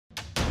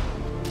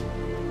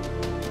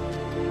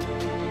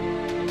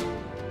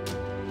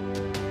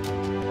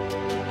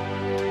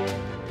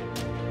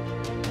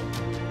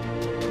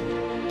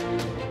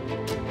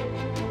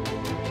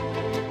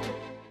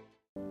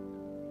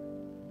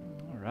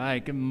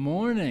right, good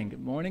morning,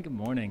 good morning, good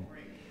morning.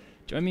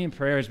 Join me in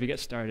prayer as we get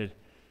started.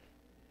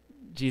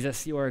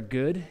 Jesus, you are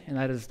good, and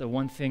that is the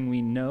one thing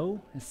we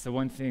know. It's the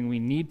one thing we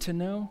need to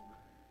know,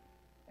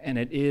 and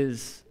it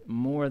is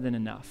more than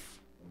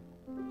enough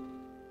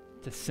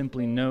to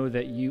simply know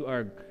that you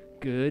are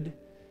good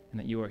and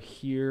that you are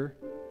here,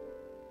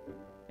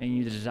 and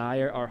you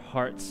desire our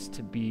hearts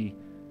to be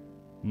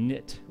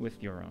knit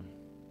with your own.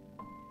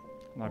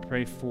 Lord, I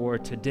pray for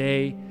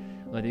today.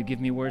 Lord, you give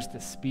me words to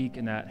speak,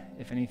 and that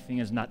if anything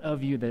is not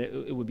of you, that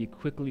it would be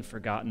quickly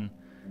forgotten.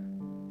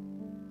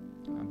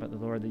 But the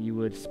Lord, that you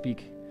would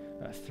speak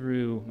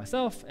through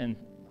myself and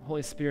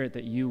Holy Spirit,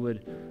 that you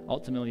would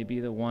ultimately be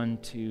the one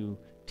to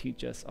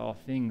teach us all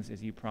things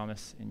as you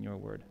promise in your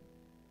word.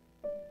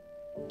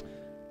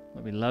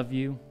 Lord, we love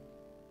you,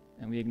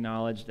 and we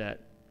acknowledge that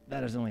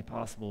that is only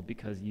possible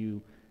because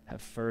you have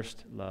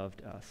first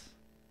loved us.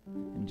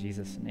 In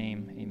Jesus'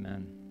 name,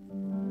 amen.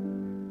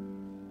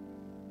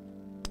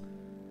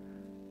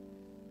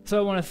 So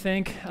I want to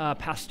thank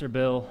Pastor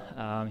Bill.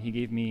 He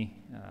gave me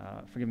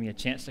a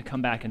chance to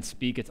come back and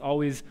speak. It's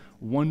always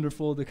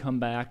wonderful to come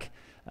back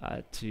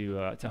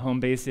to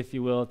home base, if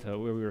you will, to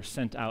where we were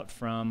sent out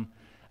from.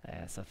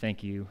 So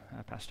thank you,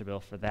 Pastor Bill,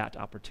 for that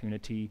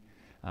opportunity.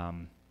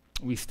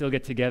 We still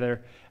get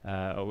together.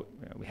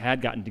 We had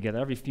gotten together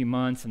every few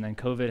months, and then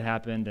COVID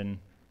happened, and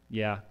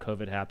yeah,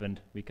 COVID happened.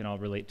 We can all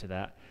relate to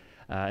that.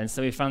 And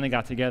so we finally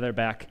got together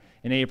back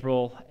in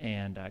April,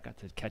 and got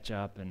to catch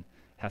up and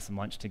have some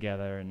lunch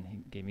together, and he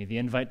gave me the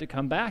invite to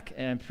come back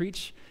and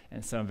preach,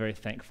 and so I'm very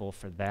thankful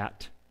for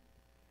that.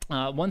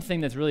 One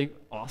thing that's really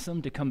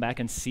awesome to come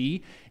back and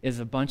see is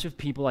a bunch of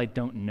people I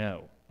don't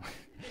know.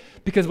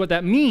 Because what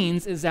that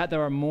means is that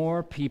there are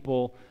more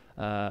people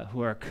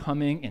who are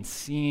coming and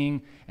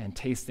seeing and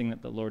tasting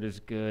that the Lord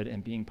is good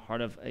and being part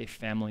of a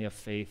family of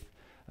faith,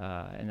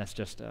 and that's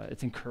just,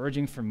 it's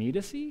encouraging for me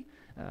to see,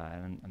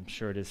 and I'm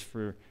sure it is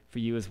for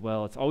you as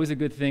well. It's always a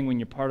good thing when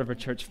you're part of a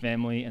church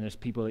family and there's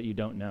people that you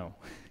don't know,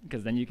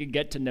 because then you can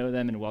get to know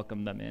them and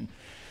welcome them in.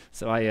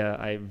 So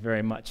I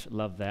very much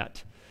love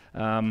that.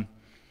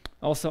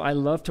 Also, I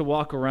love to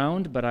walk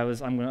around, but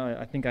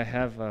I think I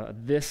have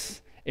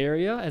this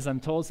area, as I'm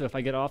told, so if I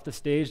get off the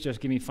stage,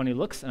 just give me funny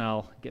looks and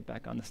I'll get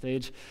back on the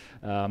stage.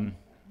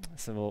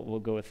 So we'll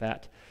go with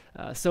that.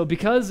 So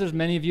because there's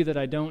many of you that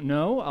I don't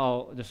know,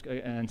 I'll just,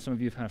 and some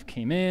of you kind of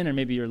came in, or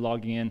maybe you're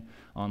logging in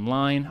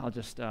online, I'll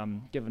just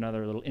give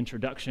another little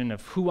introduction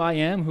of who I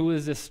am. Who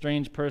is this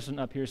strange person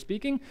up here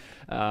speaking?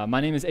 My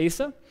name is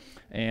Asa,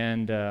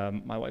 and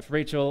my wife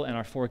Rachel and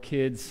our 4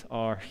 kids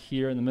are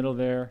here in the middle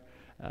there.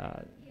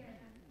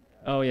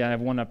 Oh yeah, I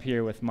have one up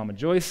here with Mama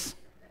Joyce.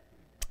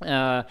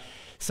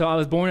 So I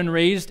was born and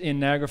raised in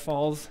Niagara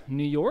Falls,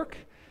 New York,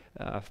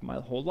 for my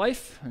whole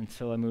life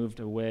until I moved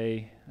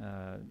away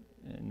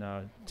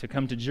to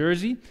come to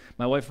Jersey.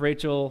 My wife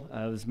Rachel,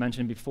 as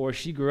mentioned before,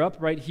 she grew up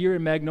right here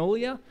in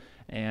Magnolia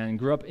and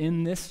grew up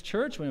in this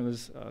church when it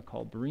was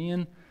called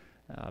Berean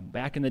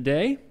back in the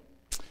day.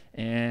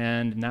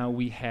 And now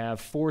we have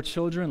 4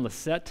 children,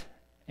 Lisette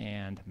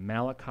and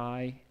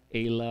Malachi,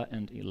 Ayla,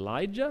 and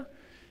Elijah.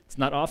 It's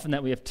not often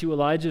that we have 2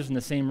 Elijahs in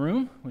the same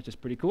room, which is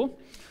pretty cool.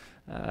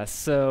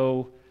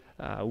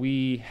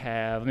 We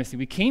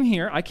came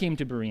here. I came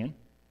to Berean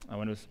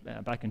when it was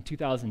back in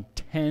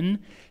 2010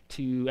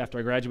 after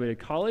I graduated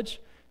college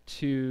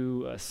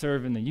to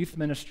serve in the youth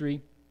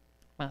ministry.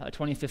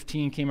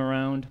 2015 came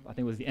around. I think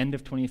it was the end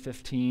of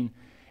 2015,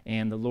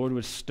 and the Lord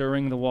was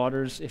stirring the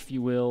waters, if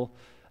you will,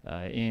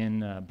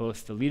 in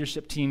both the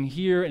leadership team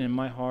here and in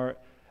my heart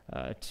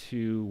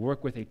to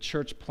work with a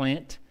church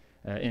plant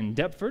in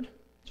Deptford,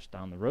 just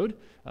down the road,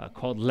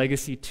 called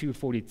Legacy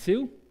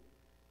 242.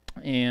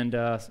 And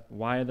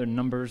why are there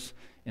numbers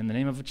in the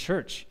name of a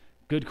church?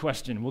 Good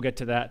question. We'll get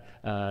to that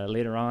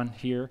later on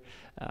here.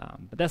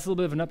 But that's a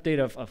little bit of an update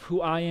of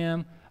who I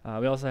am.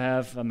 We also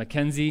have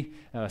Mackenzie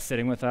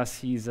sitting with us.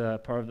 He's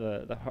part of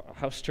the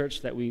house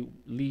church that we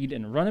lead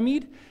in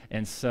Runnymede,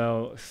 and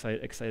so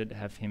excited to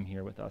have him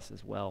here with us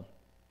as well.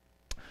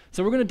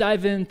 So we're going to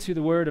dive into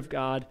the Word of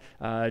God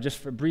just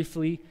for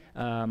briefly.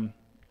 And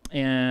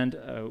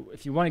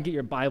if you want to get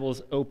your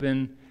Bibles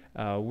open,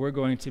 we're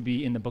going to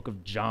be in the book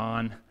of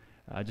John.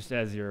 Just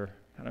as you're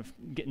kind of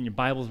getting your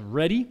Bibles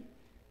ready,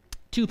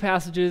 2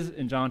 passages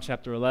in John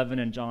chapter 11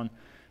 and John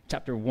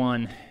chapter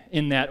 1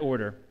 in that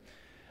order.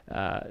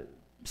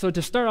 So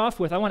to start off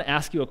with, I want to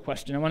ask you a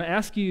question. I want to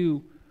ask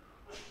you,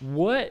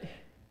 what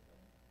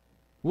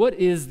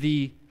is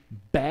the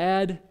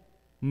bad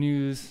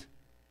news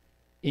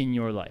in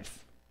your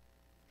life?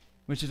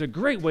 Which is a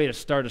great way to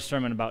start a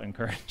sermon about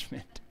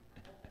encouragement.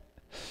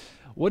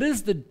 What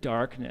is the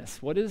darkness?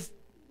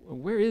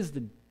 Where is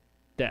the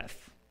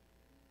death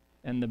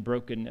and the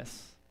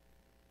brokenness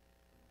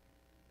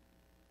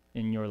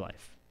in your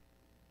life?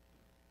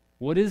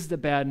 What is the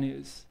bad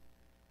news?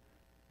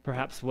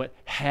 Perhaps what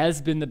has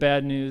been the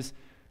bad news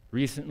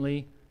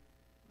recently,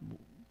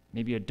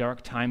 maybe a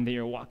dark time that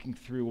you're walking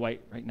through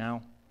right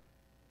now.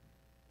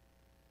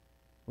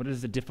 What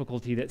is the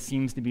difficulty that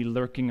seems to be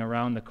lurking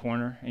around the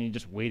corner and you're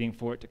just waiting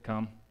for it to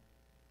come?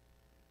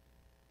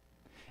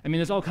 I mean,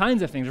 there's all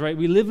kinds of things, right?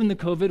 We live in the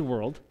COVID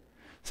world,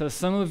 so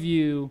some of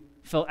you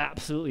felt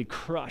absolutely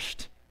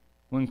crushed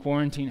when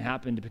quarantine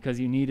happened because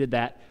you needed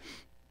that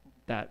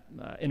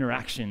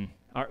interaction.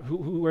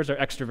 Where's our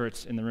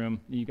extroverts in the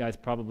room? You guys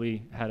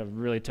probably had a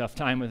really tough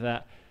time with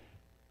that.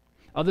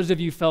 Others of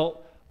you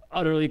felt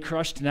utterly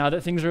crushed now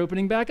that things are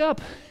opening back up,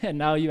 and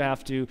now you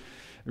have to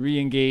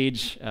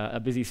re-engage a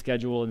busy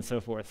schedule and so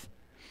forth.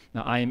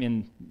 Now, I am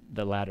in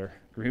the latter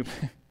group.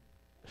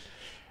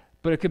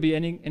 But it could be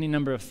any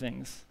number of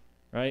things,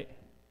 right?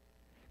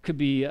 Could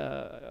be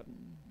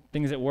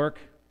things at work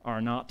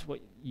are not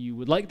what you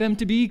would like them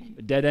to be,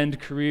 a dead-end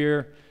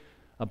career,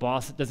 a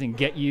boss that doesn't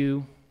get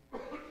you,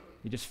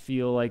 you just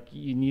feel like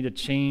you need a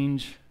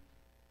change.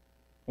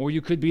 Or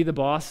you could be the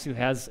boss who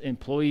has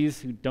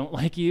employees who don't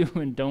like you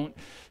and don't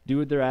do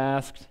what they're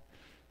asked.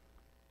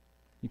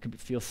 You could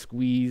feel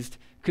squeezed.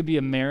 It could be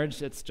a marriage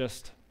that's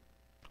just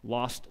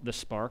lost the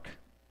spark.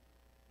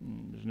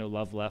 There's no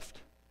love left.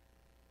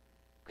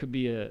 Could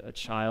be a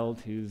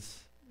child who's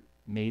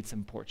made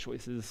some poor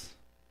choices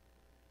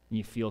and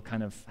you feel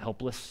kind of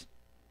helpless.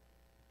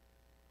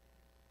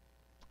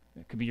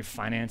 It could be your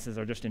finances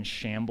are just in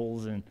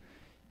shambles and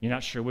you're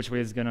not sure which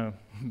way is going to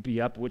be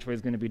up, which way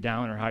is going to be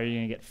down, or how you're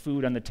going to get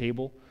food on the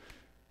table.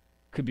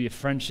 Could be a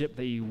friendship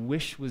that you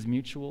wish was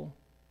mutual,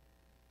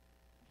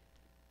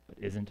 but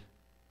isn't.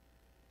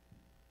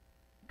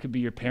 Could be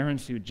your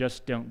parents who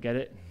just don't get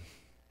it.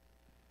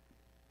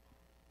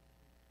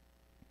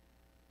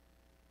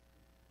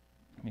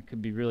 It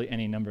could be really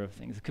any number of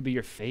things. It could be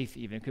your faith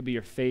even. It could be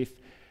your faith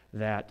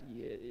that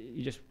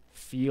you just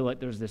feel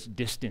like there's this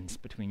distance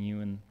between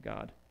you and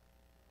God.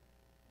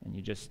 And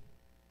you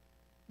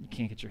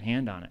can't get your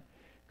hand on it.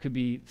 It could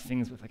be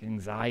things with like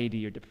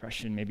anxiety or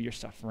depression. Maybe you're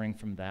suffering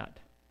from that.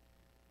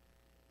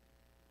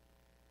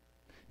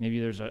 Maybe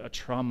there's a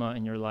trauma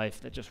in your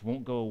life that just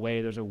won't go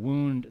away. There's a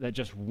wound that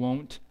just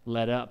won't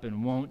let up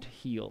and won't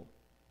heal.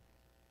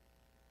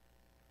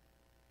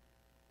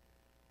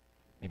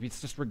 Maybe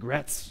it's just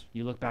regrets.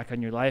 You look back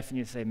on your life and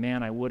you say,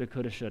 man, I woulda,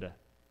 coulda, shoulda.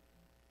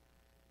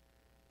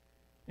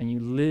 And you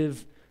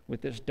live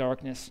with this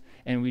darkness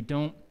and we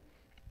don't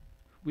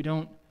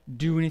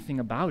do anything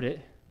about it.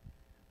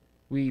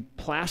 We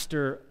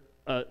plaster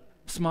a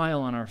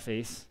smile on our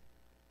face.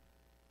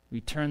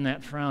 We turn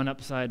that frown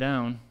upside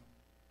down.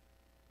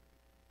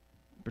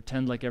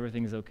 Pretend like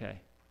everything's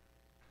okay.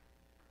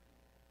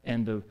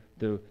 And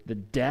the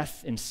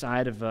death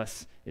inside of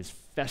us is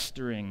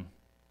festering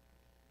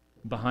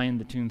behind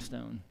the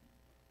tombstone.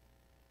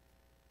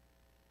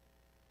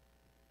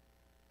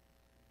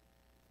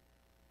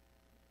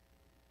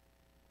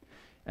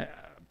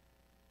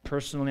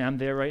 Personally, I'm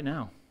there right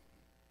now.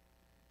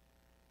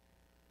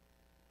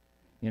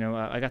 You know,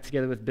 I got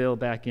together with Bill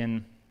back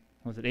in,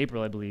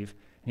 April, I believe.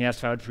 He asked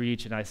if I would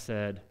preach, and I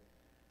said,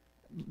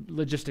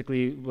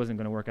 logistically, it wasn't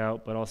going to work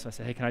out, but also I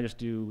said, hey, can I just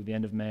do the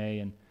end of May?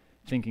 And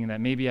thinking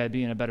that maybe I'd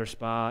be in a better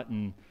spot,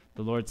 and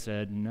the Lord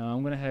said, no,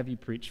 I'm going to have you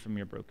preach from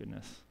your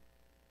brokenness.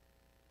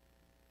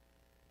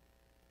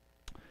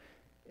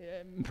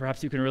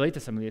 Perhaps you can relate to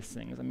some of these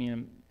things. I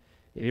mean,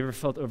 have you ever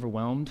felt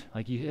overwhelmed?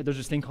 Like there's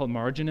this thing called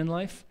margin in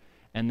life,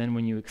 and then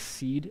when you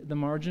exceed the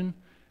margin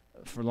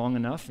for long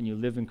enough and you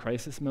live in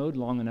crisis mode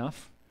long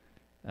enough,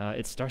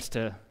 it starts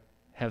to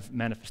have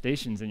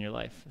manifestations in your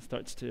life. It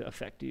starts to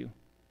affect you.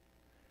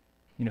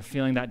 You know,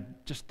 feeling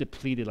that just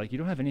depleted, like you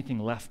don't have anything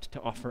left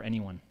to offer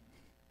anyone.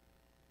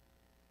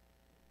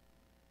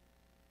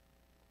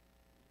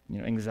 You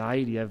know,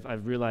 anxiety,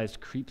 I've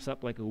realized, creeps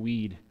up like a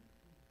weed.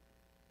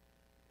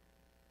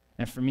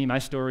 And for me, my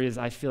story is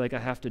I feel like I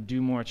have to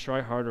do more, try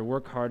harder,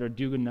 work harder,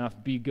 do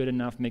enough, be good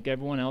enough, make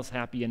everyone else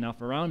happy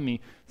enough around me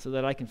so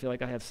that I can feel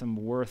like I have some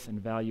worth and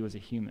value as a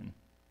human.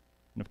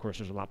 And of course,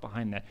 there's a lot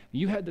behind that.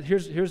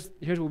 Here's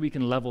what we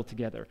can level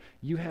together.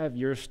 You have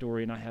your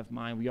story and I have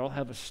mine. We all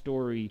have a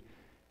story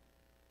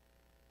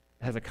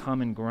that has a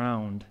common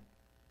ground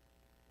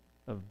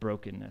of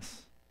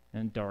brokenness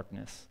and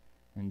darkness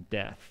and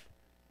death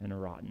and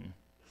rotten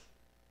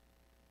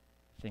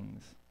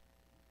things.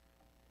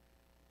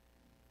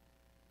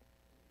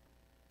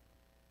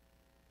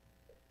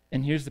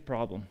 And here's the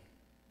problem.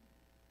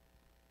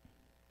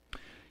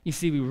 You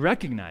see, we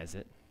recognize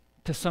it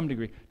to some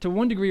degree. To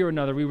one degree or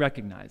another, we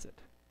recognize it.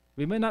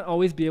 We may not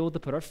always be able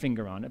to put our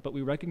finger on it, but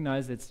we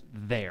recognize it's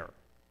there.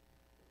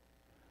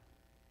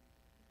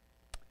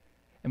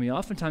 And we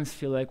oftentimes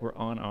feel like we're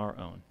on our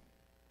own.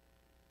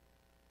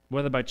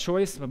 Whether by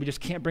choice, but we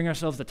just can't bring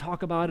ourselves to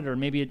talk about it, or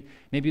maybe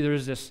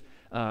there's this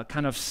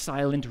kind of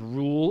silent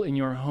rule in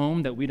your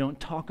home that we don't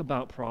talk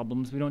about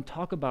problems, we don't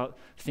talk about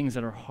things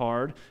that are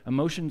hard.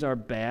 Emotions are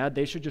bad,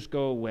 they should just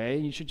go away,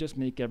 and you should just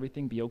make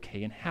everything be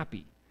okay and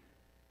happy.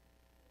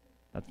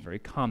 That's very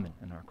common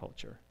in our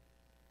culture.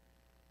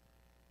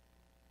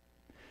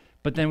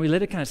 But then we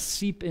let it kind of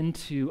seep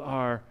into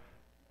our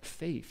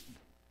faith,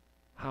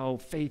 how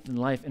faith and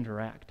life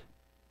interact.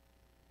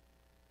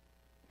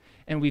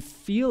 And we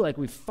feel like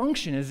we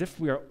function as if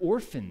we are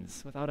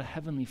orphans without a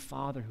heavenly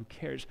Father who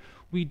cares.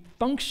 We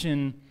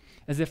function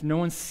as if no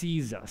one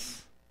sees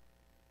us.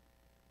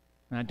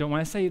 And when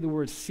I say the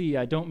word see,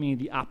 I don't mean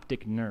the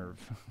optic nerve.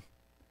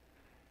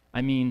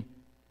 I mean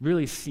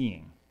really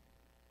seeing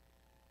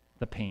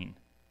the pain.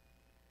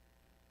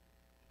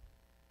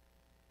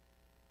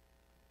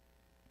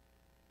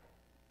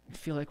 We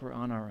feel like we're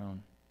on our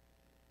own.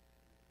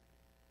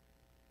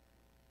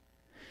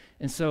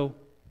 And so,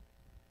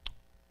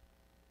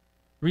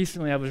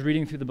 recently I was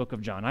reading through the book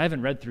of John. I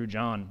haven't read through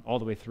John all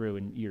the way through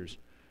in years.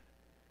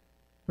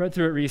 Read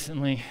through it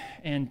recently,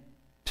 and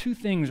two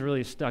things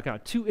really stuck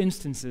out. Two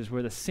instances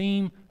where the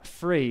same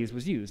phrase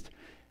was used.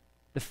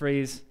 The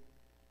phrase,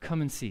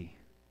 come and see.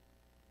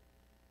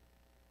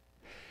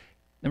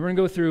 And we're going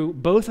to go through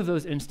both of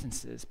those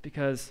instances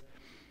because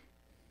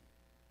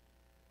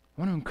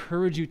I want to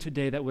encourage you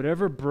today that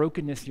whatever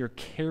brokenness you're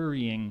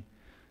carrying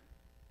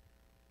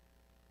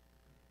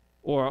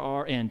or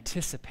are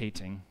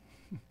anticipating,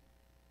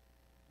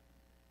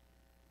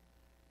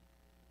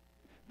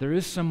 there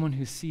is someone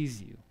who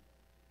sees you.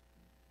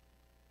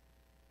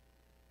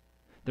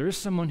 There is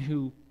someone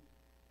who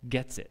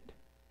gets it.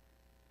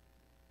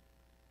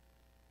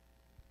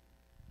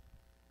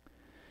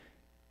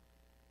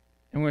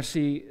 And we're going to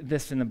see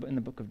this in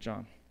the book of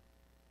John.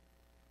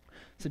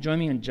 So join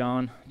me in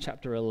John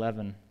chapter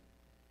 11.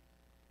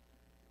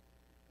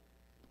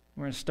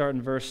 We're going to start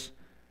in verse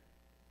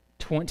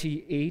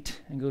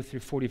 28 and go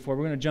through 44.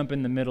 We're going to jump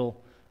in the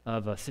middle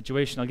of a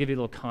situation. I'll give you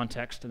a little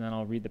context, and then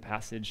I'll read the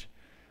passage.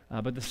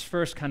 But this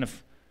first kind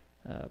of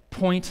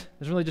point,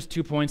 there's really just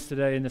 2 points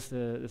today in this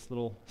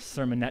little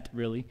sermonette,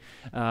 really,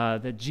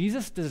 that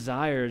Jesus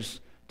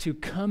desires to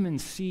come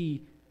and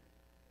see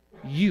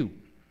you.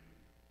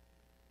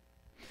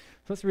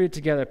 So let's read it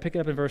together. Pick it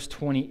up in verse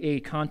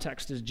 28.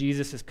 Context is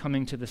Jesus is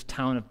coming to this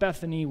town of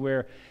Bethany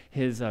where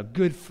his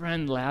good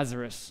friend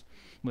Lazarus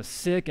was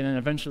sick and then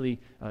eventually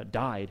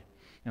died.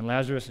 And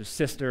Lazarus'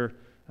 sister,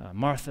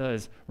 Martha,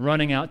 is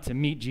running out to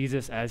meet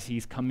Jesus as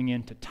he's coming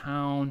into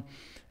town.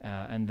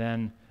 And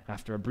then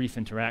after a brief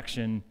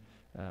interaction,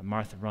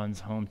 Martha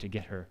runs home to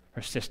get her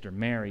sister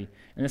Mary.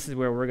 And this is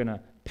where we're going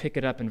to pick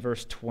it up in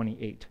verse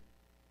 28.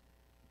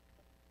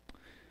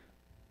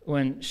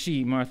 When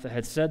she, Martha,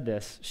 had said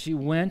this, she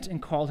went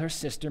and called her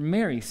sister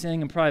Mary,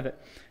 saying in private,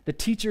 "The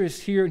teacher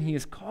is here and he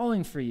is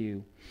calling for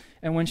you."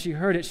 And when she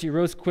heard it, she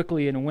rose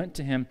quickly and went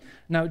to him.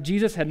 Now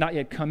Jesus had not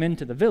yet come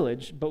into the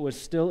village, but was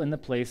still in the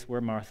place where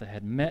Martha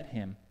had met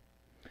him.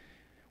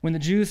 When the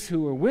Jews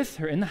who were with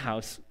her in the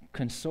house,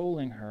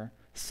 consoling her,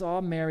 saw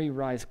Mary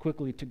rise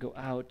quickly to go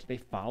out, they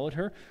followed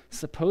her,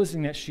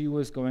 supposing that she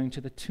was going to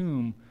the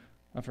tomb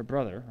of her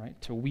brother, right,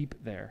 to weep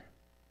there.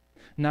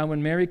 Now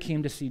when Mary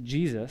came to see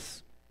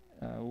Jesus,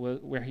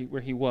 where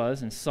he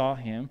was, and saw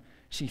him,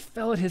 she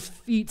fell at his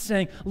feet,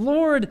 saying,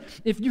 "Lord,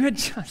 if you had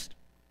just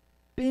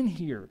been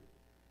here,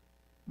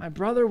 my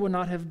brother would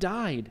not have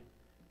died."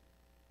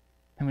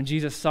 And when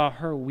Jesus saw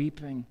her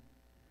weeping,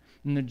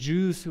 and the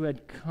Jews who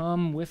had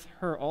come with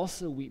her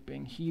also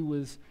weeping, he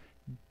was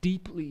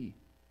deeply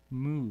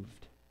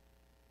moved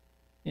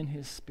in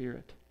his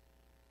spirit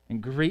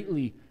and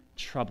greatly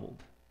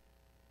troubled.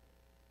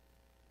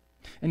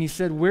 And he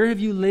said, "Where have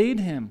you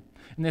laid him?"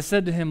 And they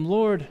said to him,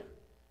 "Lord,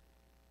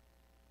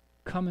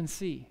 come and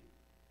see."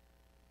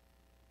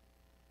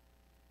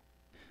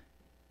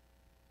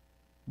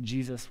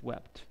 Jesus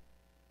wept.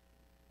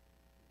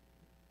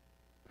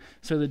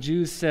 So the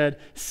Jews said,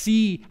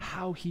 "See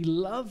how he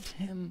loved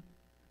him."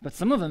 But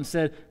some of them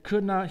said,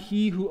 "Could not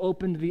he who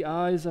opened the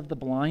eyes of the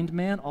blind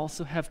man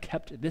also have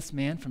kept this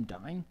man from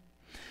dying?"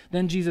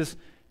 Then Jesus,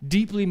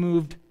 deeply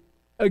moved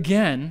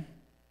again,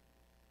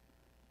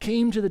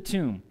 came to the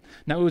tomb.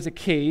 Now it was a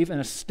cave,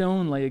 and a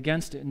stone lay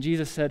against it. And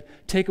Jesus said,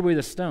 "Take away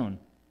the stone."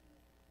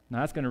 Now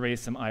that's going to raise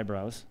some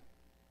eyebrows.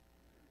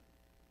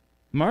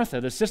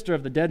 Martha, the sister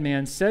of the dead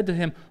man, said to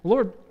him,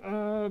 "Lord,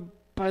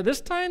 by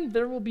this time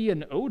there will be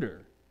an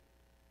odor,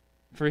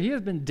 for he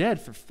has been dead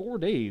for 4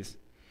 days."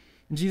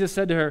 And Jesus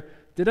said to her,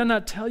 "Did I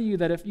not tell you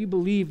that if you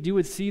believed, you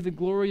would see the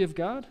glory of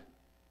God?"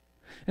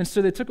 And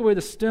so they took away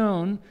the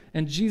stone,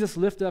 and Jesus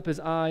lifted up his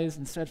eyes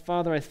and said,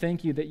 "Father, I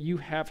thank you that you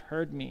have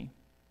heard me.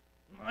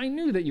 I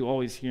knew that you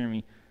always hear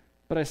me,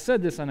 but I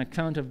said this on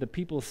account of the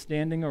people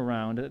standing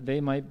around, that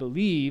they might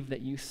believe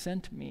that you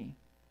sent me."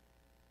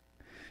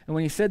 And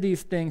when he said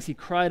these things, he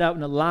cried out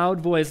in a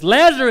loud voice,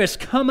 "Lazarus,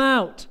 come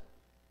out!"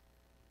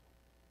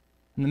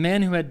 And the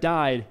man who had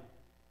died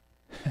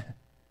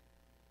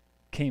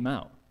came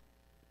out.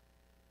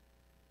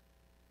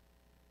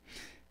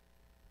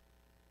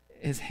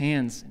 His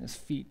hands and his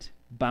feet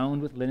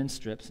bound with linen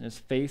strips, and his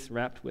face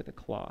wrapped with a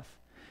cloth.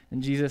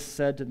 And Jesus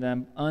said to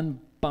them,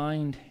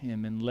 "Unbind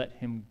him and let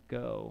him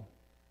go."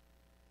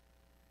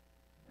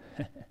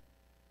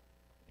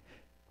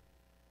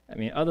 I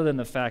mean, other than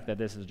the fact that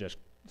this is just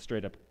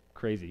straight up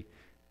crazy,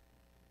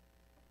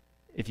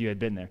 if you had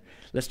been there,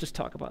 let's just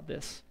talk about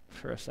this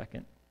for a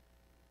second.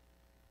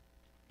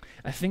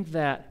 I think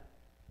that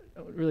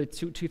really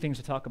two things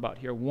to talk about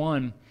here.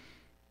 One,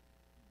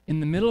 in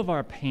the middle of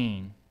our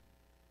pain,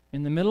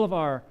 in the middle of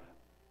our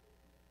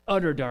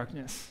utter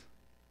darkness,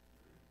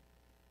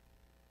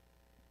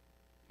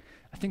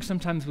 I think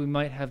sometimes we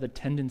might have the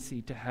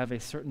tendency to have a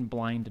certain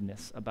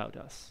blindness about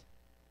us,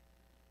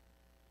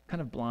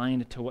 kind of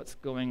blind to what's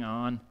going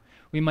on.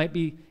 We might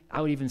be,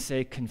 I would even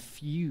say,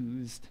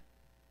 confused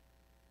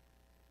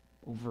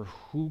over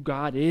who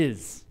God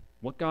is,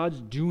 what God's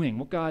doing,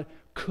 what God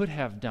could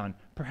have done,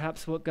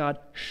 perhaps what God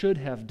should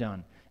have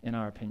done, in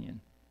our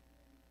opinion,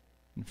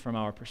 and from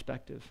our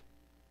perspective.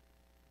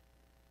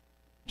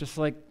 Just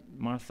like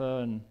Martha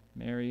and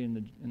Mary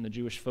and the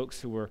Jewish folks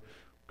who were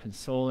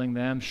consoling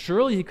them,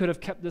 surely he could have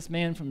kept this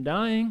man from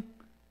dying.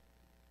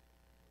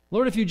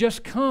 Lord, if you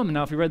just come.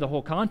 Now, if you read the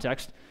whole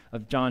context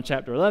of John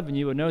chapter 11,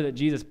 you would know that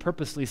Jesus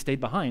purposely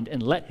stayed behind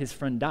and let his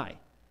friend die.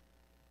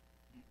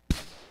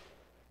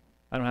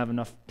 I don't have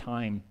enough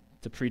time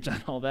to preach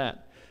on all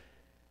that.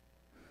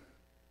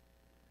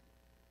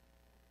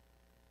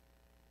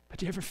 But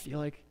do you ever feel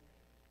like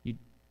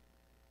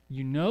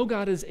you know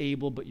God is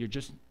able, but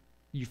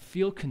you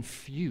feel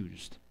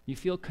confused. You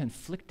feel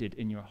conflicted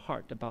in your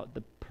heart about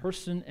the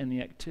person and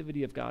the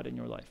activity of God in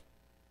your life.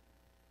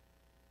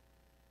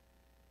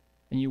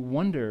 And you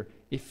wonder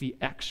if he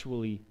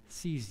actually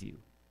sees you.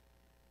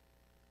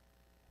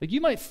 Like, you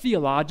might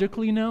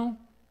theologically know,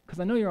 because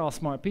I know you're all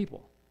smart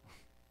people.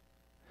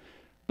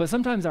 But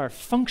sometimes our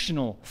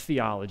functional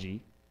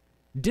theology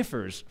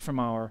differs from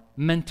our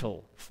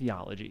mental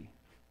theology.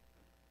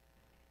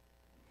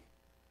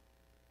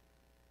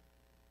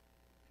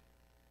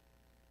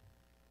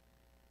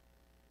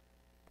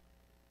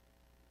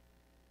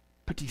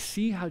 But do you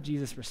see how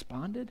Jesus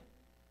responded?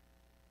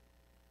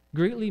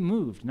 Greatly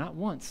moved, not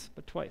once,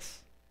 but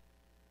twice.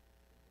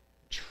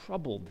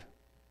 Troubled,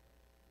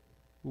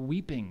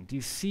 weeping. Do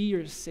you see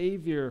your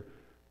Savior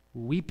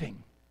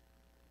weeping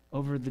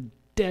over the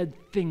dead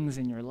things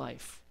in your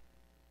life?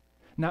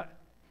 Now,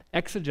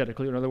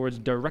 exegetically, in other words,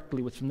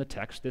 directly what's from the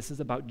text, this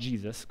is about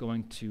Jesus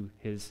going to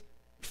his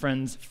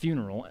friend's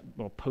funeral,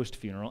 well,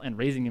 post-funeral, and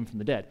raising him from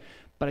the dead.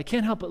 But I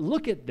can't help but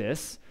look at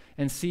this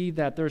and see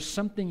that there's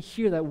something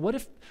here that what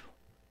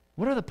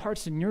are the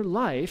parts in your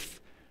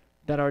life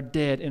that are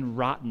dead and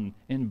rotten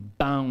and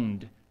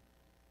bound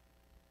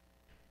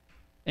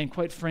and,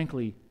 quite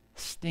frankly,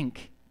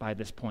 stink by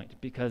this point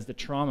because the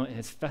trauma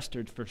has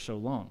festered for so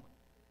long?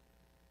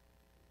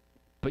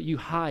 But you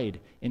hide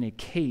in a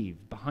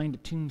cave behind a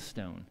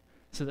tombstone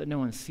so that no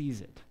one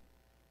sees it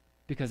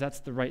because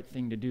that's the right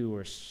thing to do,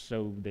 or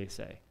so they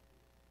say.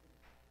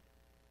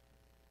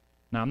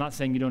 Now, I'm not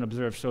saying you don't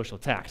observe social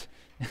tact,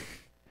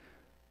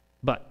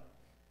 but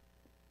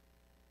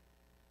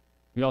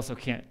we also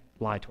can't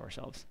lie to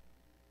ourselves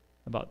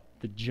about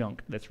the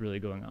junk that's really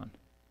going on.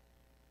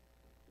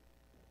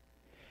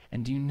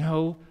 And do you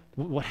know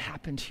what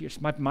happened here? So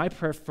my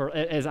prayer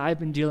as I've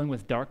been dealing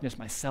with darkness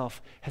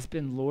myself has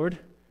been, Lord,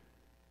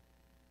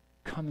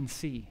 come and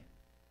see.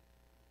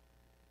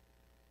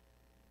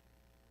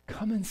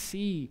 Come and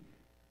see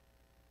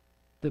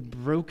the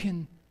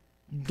broken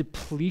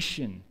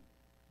depletion,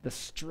 the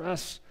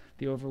stress,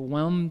 the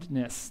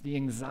overwhelmedness, the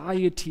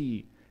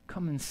anxiety.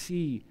 Come and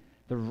see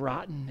the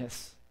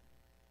rottenness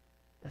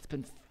that's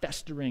been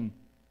festering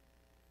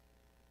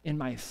in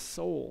my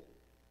soul.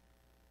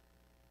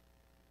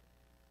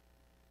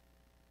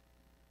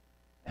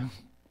 And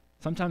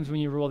sometimes when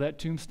you roll that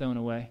tombstone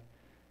away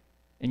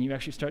and you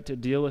actually start to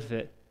deal with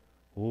it,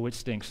 oh, it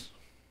stinks.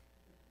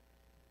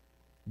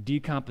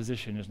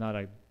 Decomposition is not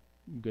a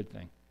good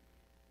thing.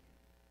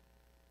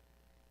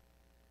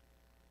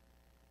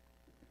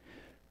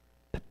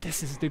 But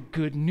this is the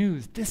good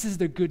news. This is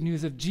the good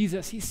news of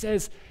Jesus. He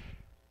says,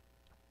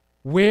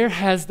 where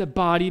has the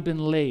body been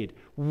laid?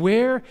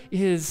 Where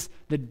is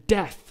the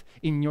death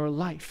in your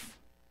life?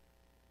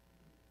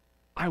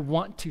 I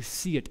want to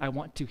see it. I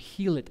want to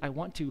heal it. I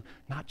want to,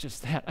 not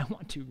just that, I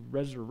want to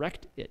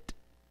resurrect it.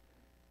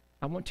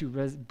 I want to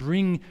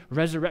bring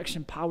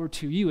resurrection power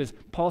to you. As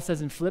Paul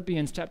says in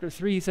Philippians chapter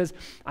 3, he says,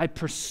 I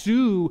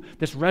pursue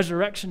this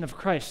resurrection of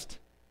Christ.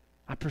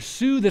 I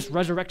pursue this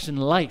resurrection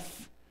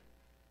life.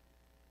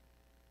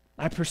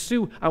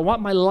 I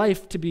want my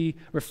life to be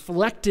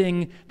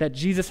reflecting that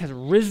Jesus has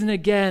risen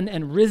again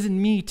and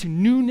risen me to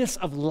newness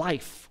of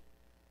life.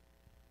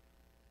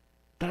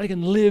 That I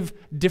can live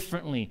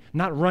differently,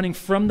 not running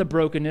from the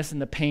brokenness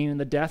and the pain and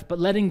the death, but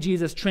letting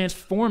Jesus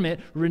transform it,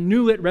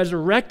 renew it,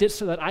 resurrect it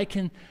so that I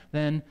can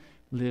then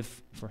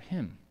live for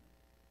him.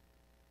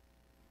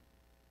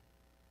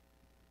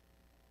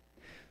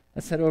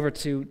 Let's head over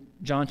to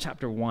John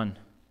chapter 1.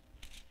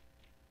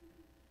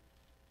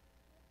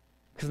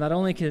 Because not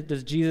only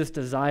does Jesus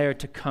desire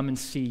to come and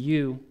see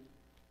you,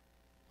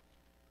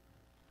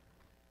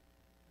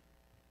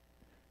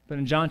 but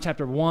in John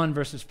chapter 1,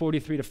 verses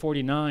 43 to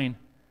 49,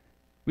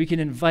 we can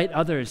invite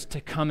others to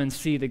come and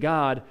see the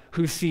God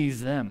who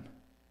sees them.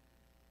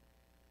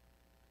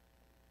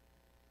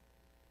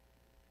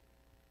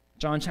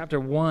 John chapter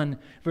 1,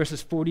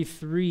 verses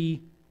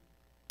 43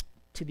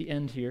 to the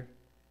end here.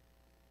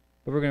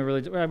 But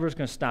we're just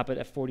going to stop it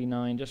at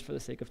 49 just for the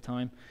sake of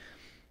time.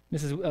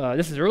 This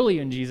is early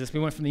in Jesus. We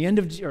went from the end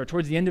of, or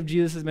towards the end of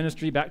Jesus'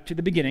 ministry back to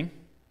the beginning.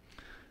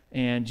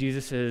 and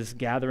Jesus is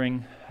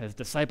gathering his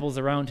disciples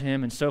around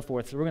him and so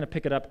forth. So we're going to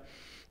pick it up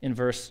in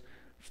verse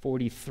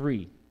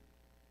 43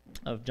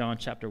 of John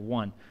chapter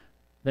 1.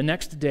 The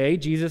next day,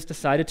 Jesus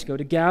decided to go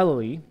to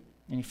Galilee,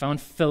 and he found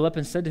Philip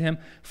and said to him,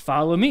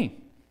 "Follow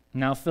me."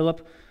 Now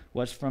Philip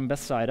was from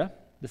Bethsaida,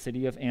 the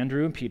city of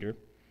Andrew and Peter.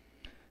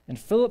 And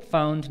Philip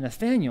found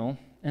Nathanael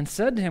and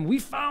said to him, "We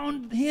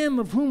found him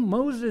of whom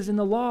Moses in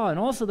the law and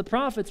also the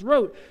prophets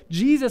wrote,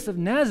 Jesus of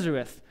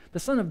Nazareth, the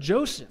son of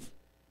Joseph."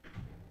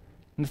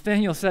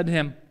 Nathanael said to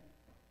him,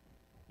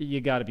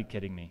 "You got to be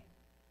kidding me."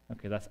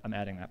 Okay, I'm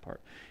adding that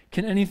part.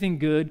 "Can anything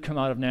good come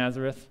out of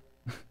Nazareth?"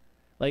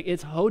 Like,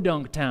 it's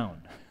Hodunk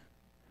town.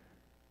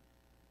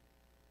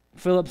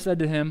 Philip said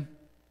to him,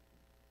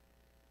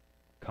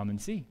 "Come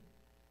and see."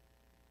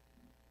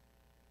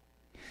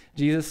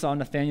 Jesus saw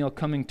Nathanael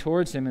coming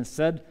towards him and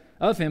said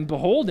of him,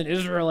 "Behold, an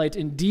Israelite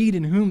indeed,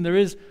 in whom there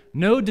is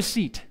no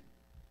deceit."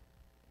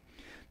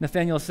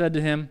 Nathanael said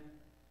to him,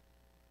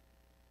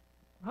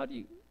 How do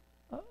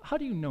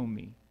you know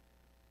me?"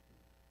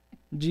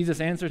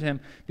 Jesus answered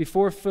him,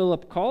 "Before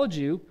Philip called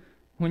you,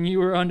 when you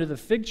were under the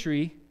fig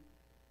tree,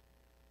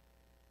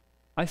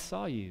 I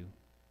saw you."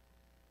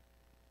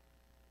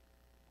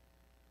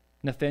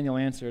 Nathanael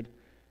answered,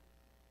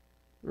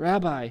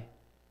 "Rabbi,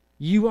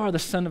 you are the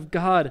Son of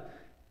God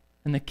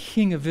and the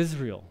King of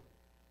Israel."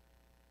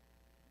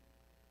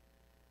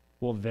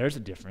 Well, there's a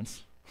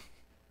difference.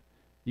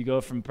 You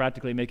go from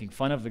practically making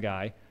fun of the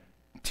guy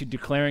to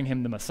declaring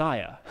him the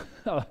Messiah.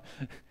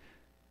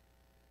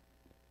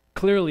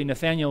 Clearly,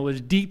 Nathanael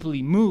was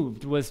deeply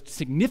moved, was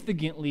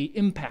significantly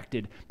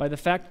impacted by the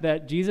fact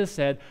that Jesus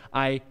said,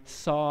 "I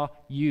saw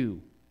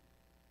you."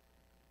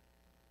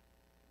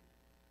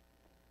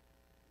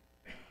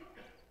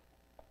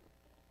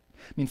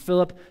 I mean,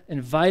 Philip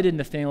invited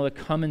Nathanael to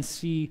come and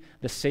see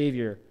the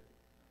Savior.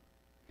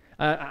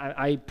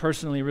 I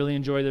personally really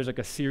enjoy, there's like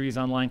a series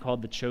online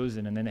called The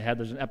Chosen, and then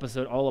there's an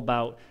episode all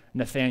about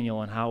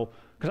Nathanael and how,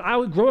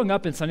 because growing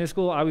up in Sunday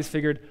school, I always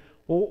figured,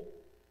 well,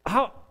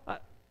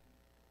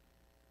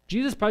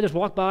 Jesus probably just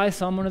walked by,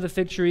 saw him under the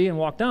fig tree, and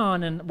walked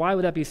on, and why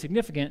would that be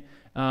significant?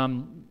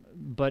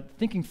 But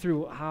thinking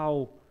through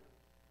how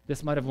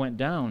this might have went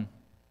down,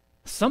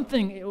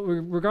 something,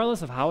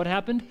 regardless of how it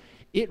happened,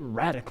 it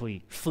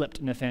radically flipped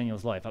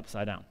Nathanael's life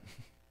upside down.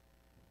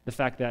 The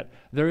fact that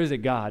there is a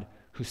God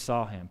who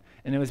saw him.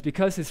 And it was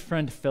because his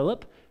friend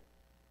Philip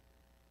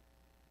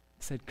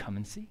said, "Come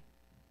and see."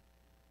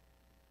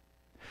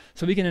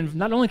 So we can,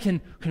 not only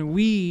can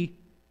we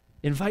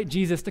invite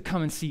Jesus to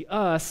come and see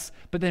us,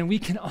 but then we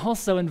can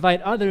also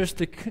invite others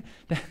to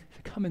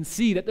come and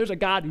see that there's a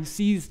God who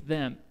sees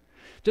them.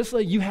 Just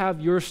like you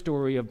have your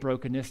story of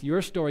brokenness,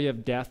 your story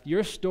of death,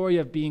 your story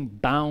of being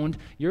bound,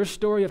 your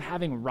story of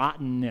having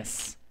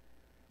rottenness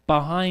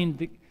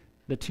behind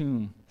the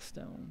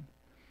tombstone.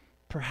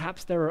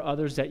 Perhaps there are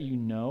others that you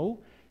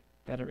know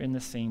that are in the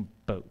same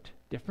boat.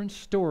 Different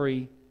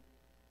story,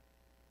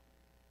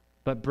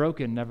 but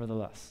broken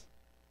nevertheless.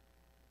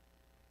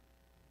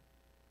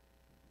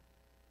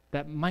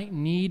 That might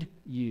need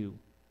you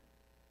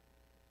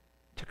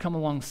to come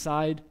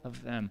alongside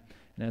of them.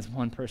 And as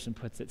one person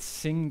puts it,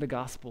 sing the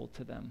gospel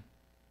to them.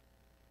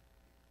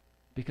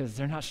 Because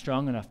they're not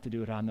strong enough to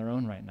do it on their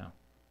own right now.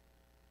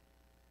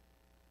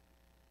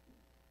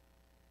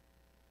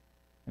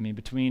 I mean,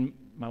 between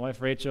my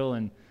wife Rachel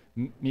and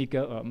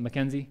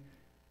Mackenzie,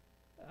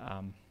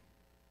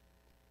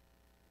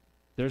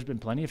 there's been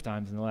plenty of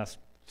times in the last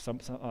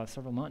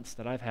several months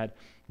that I've had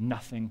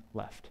nothing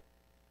left.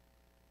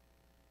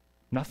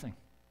 Nothing.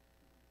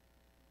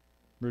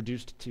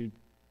 Reduced to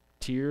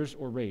tears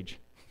or rage.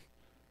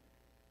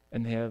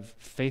 And they have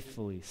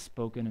faithfully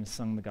spoken and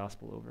sung the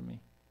gospel over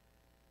me.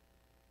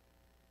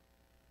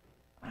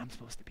 I'm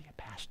supposed to be a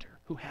pastor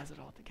who has it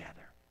all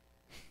together.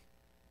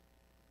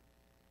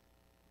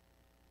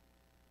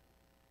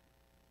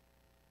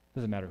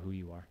 Doesn't matter who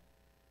you are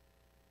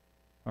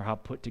or how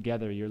put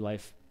together your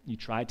life, you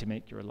try to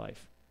make your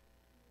life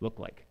look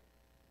like.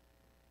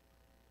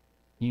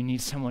 You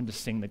need someone to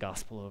sing the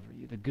gospel over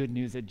you. The good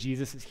news that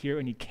Jesus is here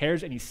and he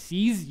cares and he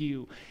sees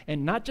you.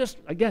 And not just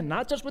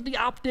with the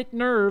optic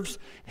nerves,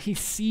 he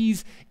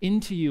sees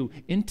into you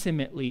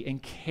intimately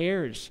and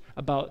cares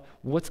about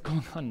what's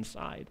going on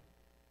inside.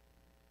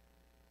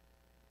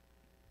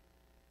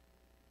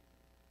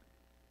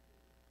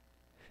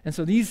 And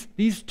so these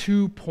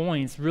 2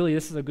 points, really,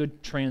 this is a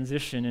good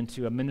transition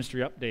into a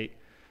ministry update,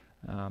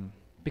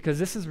 because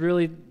this is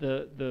really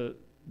the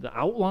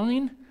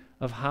outline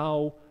of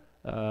how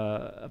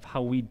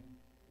we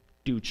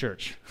do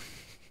church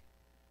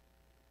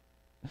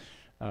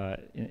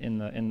in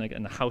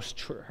the house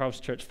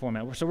church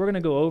format. So we're going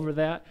to go over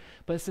that,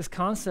 but it's this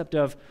concept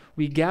of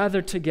we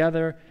gather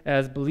together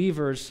as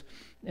believers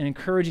and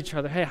encourage each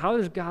other. Hey, how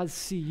does God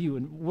see you?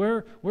 And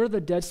where are the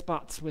dead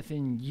spots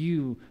within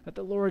you that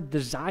the Lord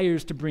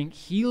desires to bring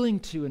healing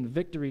to and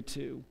victory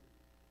to?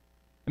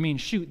 I mean,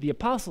 shoot, the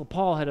Apostle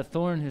Paul had a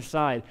thorn in his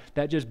side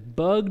that just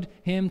bugged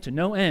him to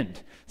no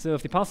end. So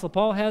if the Apostle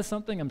Paul has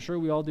something, I'm sure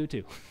we all do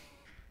too.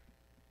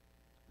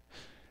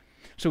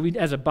 So we,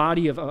 as a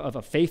body of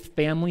a faith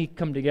family,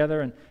 come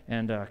together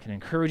and can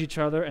encourage each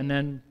other, and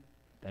then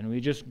we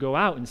just go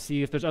out and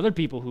see if there's other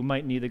people who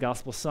might need the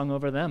gospel sung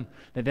over them,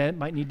 that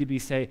might need to be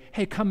say,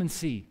 hey, come and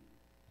see.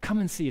 Come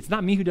and see. It's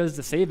not me who does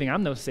the saving.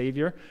 I'm no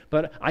savior,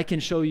 but I can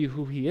show you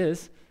who he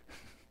is.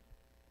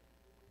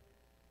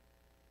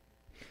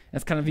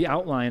 That's kind of the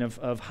outline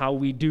of how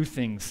we do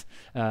things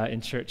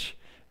in church,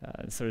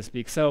 so to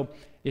speak. So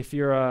if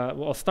you're,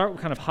 I'll start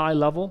with kind of high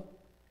level.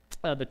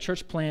 The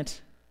church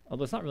plant,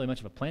 although it's not really much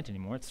of a plant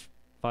anymore, it's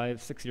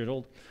 5-6 years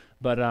old,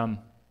 but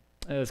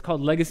it's called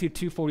Legacy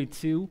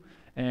 242,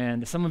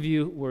 and some of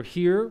you were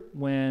here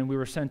when we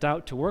were sent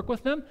out to work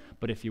with them,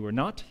 but if you were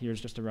not,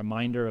 here's just a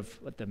reminder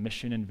of what the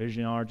mission and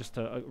vision are, just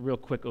a real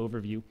quick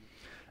overview.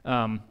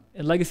 In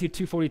Legacy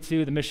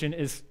 242, the mission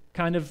is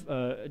kind of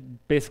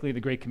basically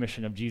the Great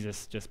Commission of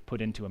Jesus just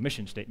put into a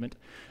mission statement,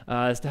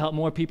 is to help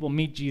more people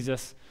meet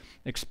Jesus,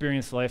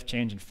 experience life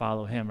change, and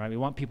follow him, right? We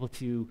want people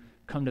to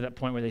come to that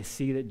point where they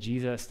see that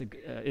Jesus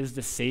is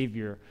the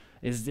Savior,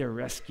 is their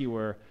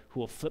rescuer, who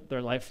will flip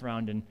their life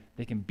around and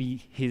they can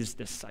be his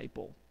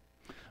disciple,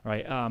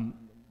 right?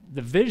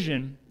 The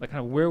vision, like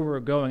kind of where we're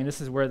going, and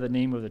this is where the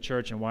name of the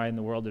church and why in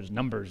the world there's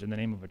numbers in the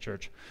name of a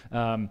church,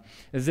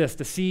 is this: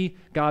 to see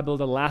God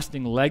build a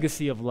lasting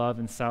legacy of love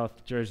in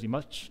South Jersey,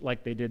 much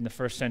like they did in the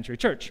first century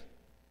church,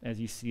 as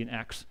you see in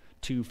Acts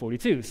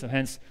 2:42. So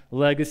hence,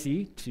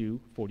 Legacy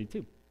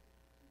 2:42.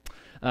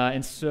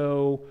 And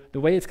so the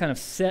way it's kind of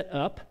set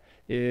up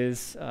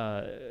is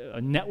a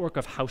network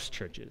of house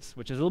churches,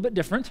 which is a little bit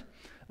different.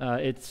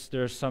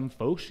 There's some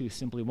folks who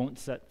simply won't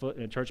set foot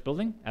in a church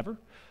building ever.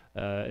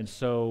 And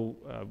so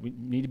we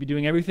need to be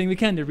doing everything we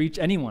can to reach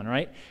anyone,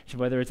 right? So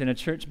whether it's in a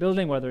church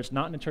building, whether it's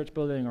not in a church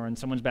building or in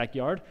someone's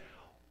backyard,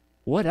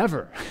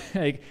 whatever.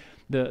 Like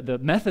the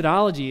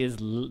methodology is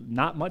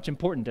not much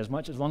important as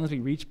long as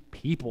we reach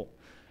people.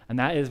 And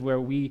that is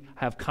where we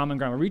have common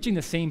ground. We're reaching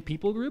the same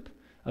people group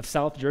of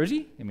South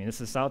Jersey. I mean, this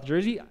is South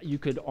Jersey. You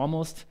could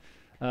almost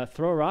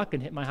throw a rock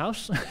and hit my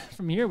house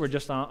from here. We're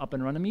just up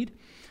in Runnymede.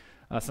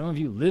 Some of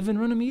you live in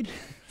Runnymede.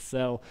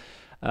 So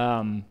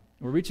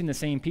we're reaching the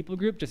same people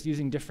group, just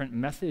using different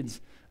methods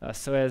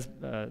so as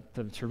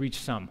to reach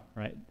some,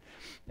 right?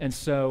 And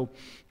so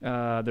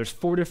there's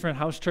 4 different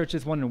house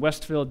churches, one in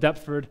Westfield,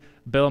 Deptford,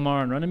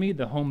 Belmar, and Runnymede.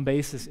 The home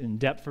base is in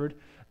Deptford,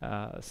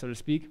 so to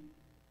speak.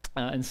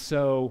 And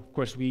so, of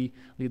course, we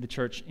lead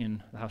the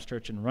house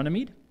church in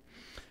Runnymede.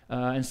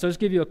 And so just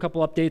give you a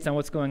couple updates on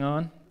what's going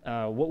on.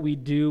 What we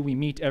do, we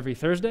meet every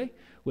Thursday,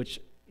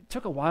 which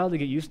took a while to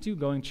get used to,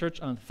 going to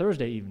church on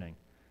Thursday evening.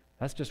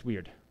 That's just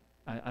weird.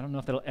 I don't know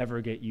if I'll ever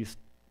get used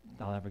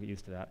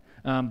to that.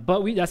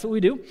 But that's what we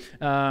do.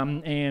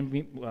 And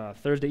we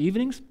Thursday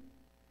evenings,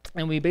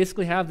 and we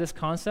basically have this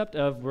concept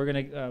of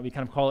we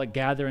kind of call it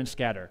gather and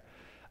scatter.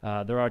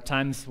 There are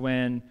times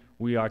when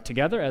we are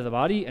together as a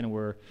body,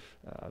 and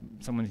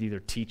someone's either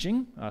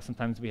teaching.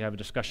 Sometimes we have a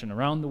discussion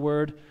around the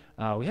word.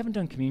 We haven't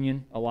done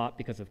communion a lot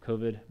because of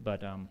COVID,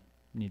 but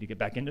we need to get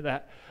back into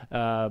that.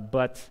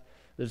 But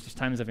there's just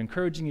times of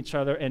encouraging each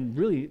other and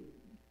really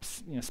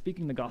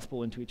speaking the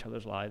gospel into each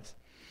other's lives.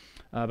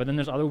 But then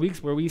there's other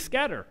weeks where we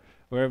scatter,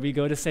 where we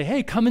go to say,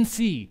 hey, come and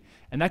see.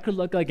 And that could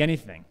look like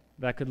anything.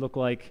 That could look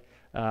like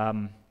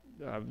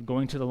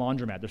going to the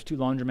laundromat. There's 2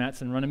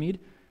 laundromats in Runnymede.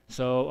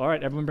 So, all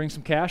right, everyone bring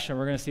some cash, and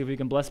we're going to see if we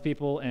can bless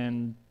people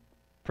and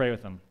pray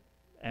with them.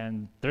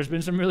 And there's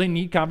been some really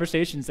neat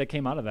conversations that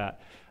came out of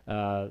that.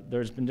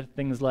 There's been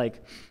things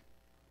like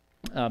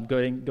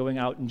going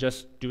out and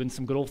just doing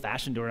some good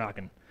old-fashioned door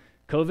knocking.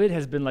 COVID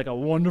has been like a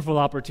wonderful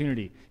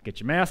opportunity. Get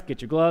your mask,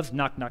 get your gloves,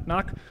 knock, knock,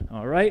 knock.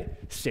 All right,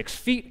 6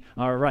 feet.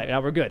 All right,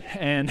 now we're good.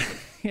 And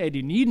hey, do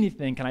you need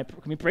anything? Can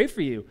we pray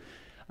for you?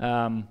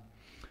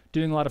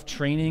 Doing a lot of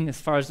training as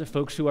far as the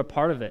folks who are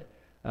part of it,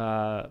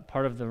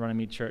 part of the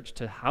Runnymede Church,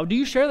 to how do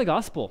you share the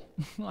gospel?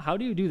 How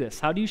do you do this?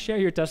 How do you share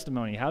your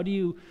testimony? How do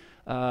you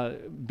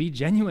be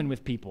genuine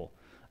with people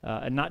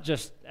and not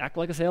just act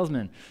like a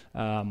salesman?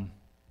 And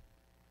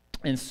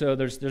so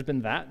there's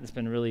been that. It's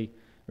been really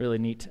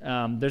neat.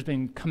 There's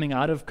been, coming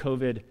out of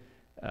COVID,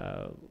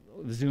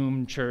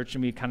 Zoom church,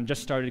 and we kind of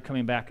just started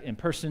coming back in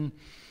person,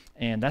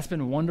 and that's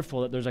been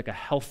wonderful that there's like a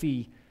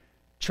healthy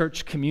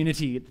church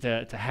community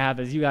to have,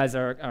 as you guys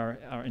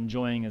are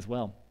enjoying as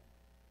well.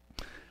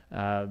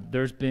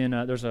 There's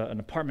an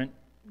apartment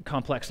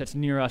complex that's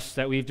near us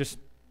that we've just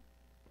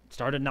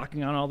started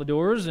knocking on all the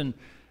doors and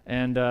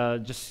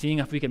just seeing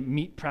if we can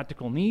meet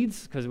practical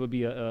needs, because it would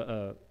be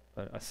a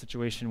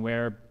situation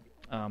where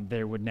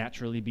there would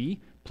naturally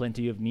be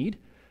plenty of need.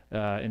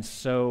 And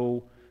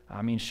so,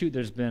 I mean,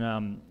 there's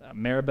been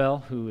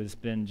Maribel, who has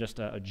been just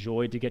a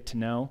joy to get to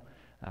know.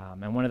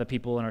 And one of the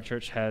people in our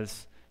church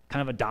has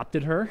kind of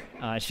adopted her.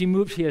 She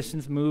has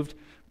since moved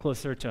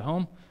closer to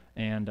home.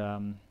 And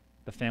one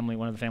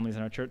of the families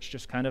in our church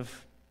just kind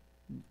of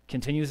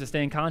continues to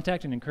stay in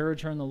contact and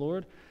encourage her in the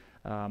Lord.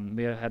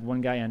 We had one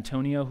guy,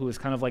 Antonio, who was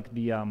kind of like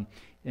the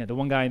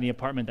one guy in the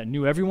apartment that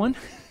knew everyone.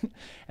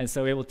 And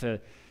so able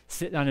to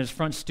sit on his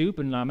front stoop,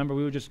 and I remember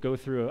we would just go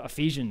through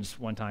Ephesians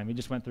one time. We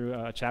just went through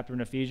a chapter in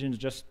Ephesians,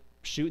 just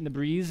shooting the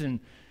breeze, and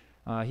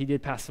he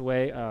did pass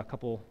away a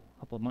couple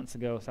of months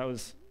ago, so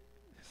it's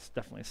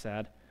definitely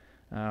sad.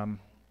 I mean,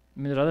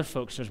 there's other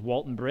folks. There's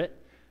Walt and Britt,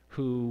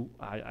 who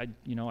I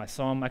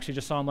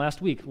just saw him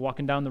last week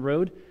walking down the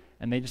road,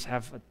 and they just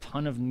have a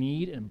ton of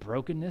need and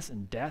brokenness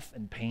and death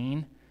and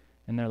pain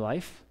in their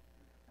life,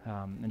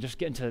 and just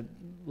getting to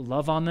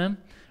love on them.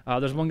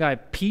 There's one guy,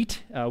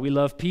 Pete. We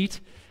love Pete.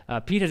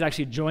 Pete has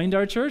actually joined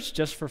our church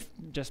just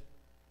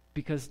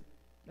because,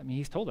 I mean,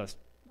 he's told us,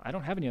 I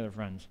don't have any other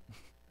friends.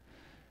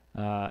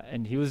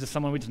 And he was just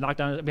someone we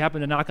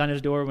happened to knock on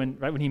his door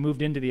right when he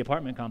moved into the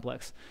apartment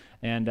complex.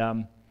 And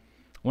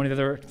one of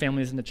the other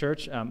families in the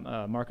church,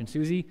 Mark and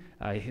Susie,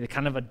 they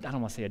kind of, I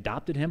don't want to say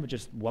adopted him, but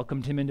just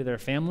welcomed him into their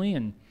family.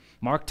 And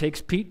Mark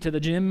takes Pete to the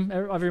gym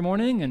every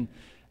morning,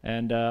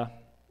 and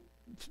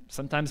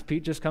sometimes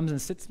Pete just comes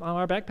and sits on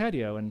our back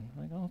patio. And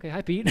I'm like, oh, okay,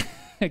 hi, Pete.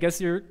 I guess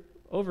you're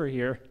over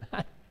here.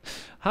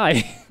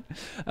 Hi.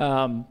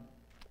 And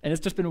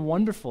it's just been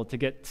wonderful to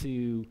get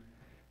to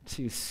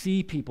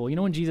see people. You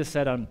know, when Jesus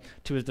said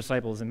to his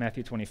disciples in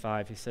Matthew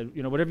 25, he said,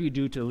 whatever you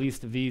do to the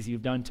least of these,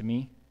 you've done to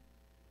me.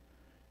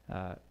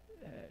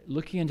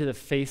 Looking into the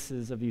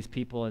faces of these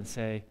people and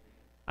say,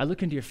 I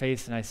look into your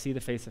face and I see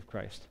the face of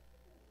Christ.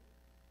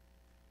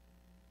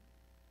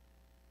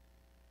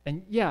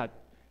 And yeah,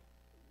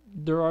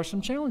 there are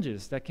some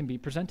challenges that can be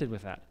presented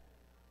with that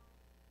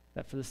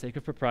for the sake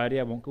of propriety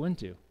I won't go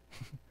into.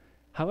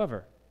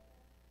 However,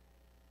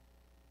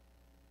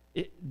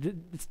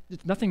 it's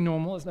nothing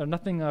normal, it's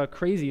nothing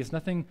crazy, it's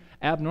nothing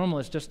abnormal,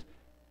 it's just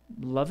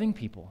loving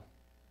people.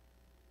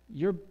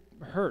 You're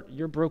hurt,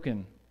 you're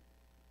broken.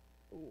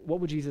 What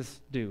would Jesus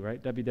do,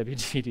 right?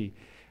 WWGD.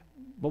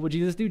 What would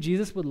Jesus do?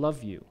 Jesus would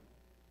love you.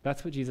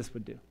 That's what Jesus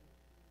would do.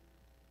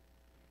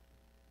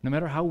 No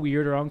matter how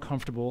weird or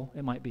uncomfortable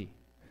it might be.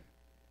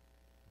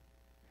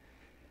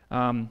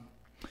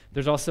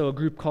 There's also a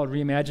group called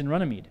Reimagine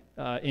Runnymede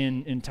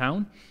in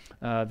town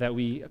that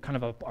we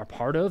kind of are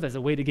part of as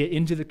a way to get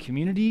into the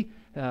community.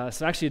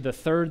 So actually the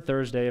third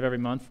Thursday of every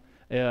month,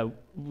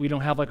 we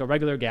don't have like a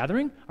regular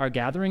gathering. Our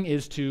gathering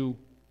is to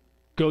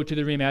go to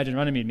the Reimagine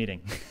Runnymede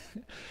meeting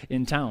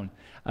in town.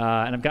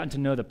 And I've gotten to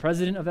know the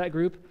president of that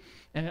group,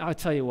 and I'll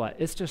tell you what,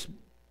 it's just,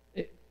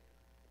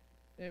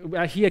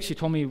 he actually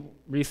told me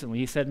recently,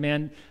 he said,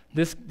 man,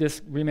 this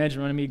Reimagine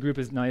Runnymede group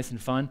is nice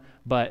and fun,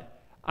 but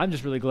I'm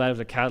just really glad it was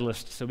a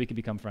catalyst so we could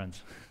become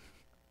friends.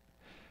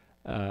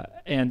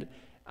 And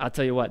I'll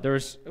tell you what,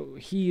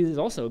 he is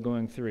also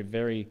going through a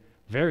very,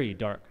 very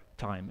dark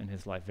time in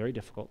his life, very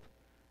difficult,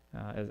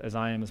 as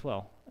I am as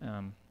well.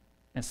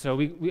 And so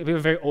we have a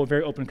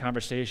very open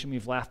conversation.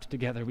 We've laughed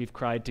together, we've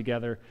cried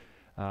together,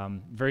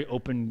 very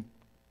open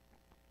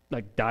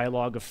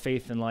dialogue of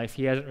faith in life.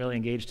 He hasn't really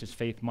engaged his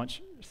faith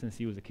much since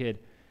he was a kid.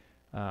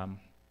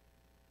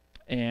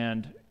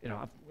 And I'm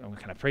going to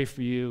kind of pray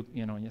for you,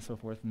 and so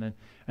forth. And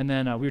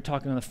then we were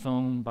talking on the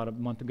phone about a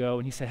month ago,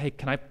 and he said, hey,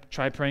 can I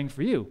try praying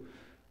for you?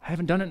 I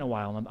haven't done it in a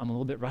while. I'm a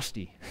little bit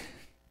rusty.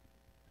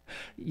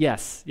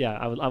 Yes, yeah,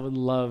 I would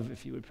love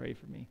if you would pray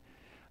for me.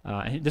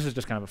 And this is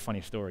just kind of a funny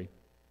story.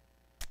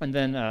 And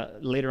then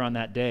later on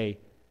that day,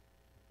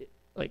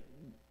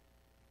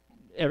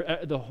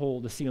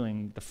 the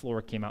ceiling, the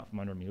floor came out from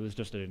under me. It was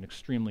just an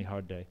extremely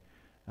hard day.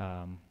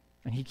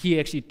 And he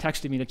actually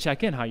texted me to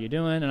check in, how you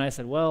doing? And I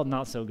said, well,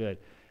 not so good.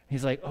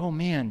 He's like, oh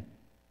man,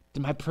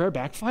 did my prayer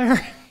backfire?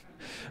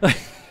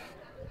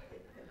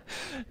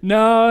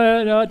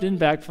 No, it didn't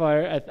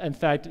backfire. In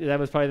fact, that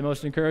was probably the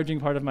most encouraging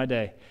part of my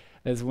day,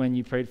 is when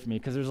you prayed for me.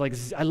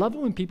 Because I love it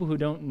when people who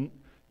don't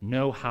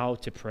know how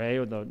to pray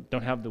or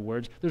don't have the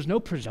words, there's no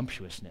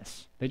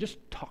presumptuousness. They just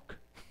talk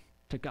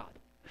to God.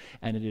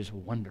 And it is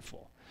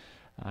wonderful.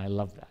 I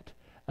love that.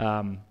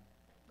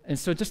 And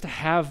so just to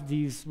have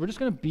these, we're just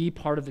going to be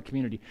part of the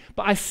community.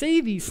 But I say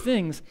these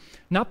things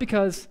not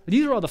because,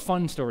 these are all the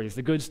fun stories,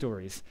 the good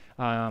stories.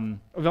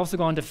 We've also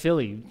gone to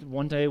Philly.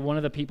 One day, one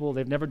of the people,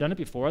 they've never done it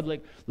before,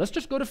 let's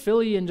just go to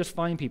Philly and just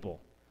find people.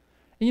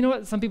 And you know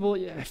what? Some people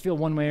feel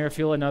one way or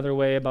feel another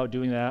way about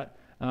doing that.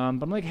 But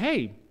I'm like,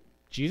 hey,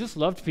 Jesus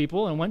loved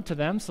people and went to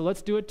them, so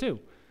let's do it too.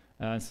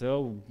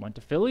 So went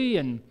to Philly,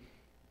 and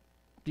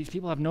these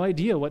people have no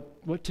idea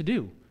what to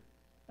do.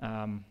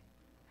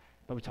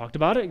 But we talked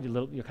about it,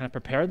 you kind of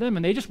prepared them,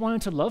 and they just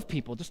wanted to love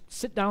people. Just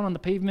sit down on the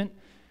pavement,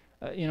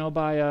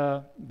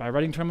 by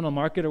Reading Terminal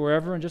Market or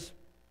wherever, and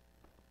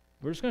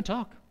we're just going to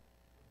talk.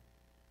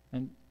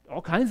 And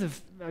all kinds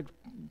of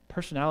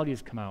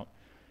personalities come out.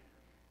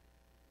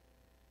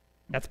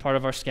 That's part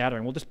of our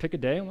scattering. We'll just pick a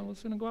day, and we're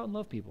just going to go out and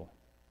love people.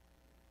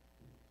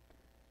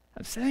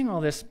 I'm saying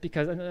all this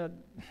because,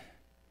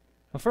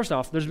 well, first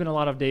off, there's been a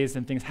lot of days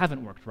when things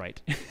haven't worked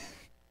right.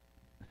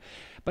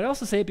 But I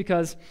also say it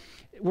because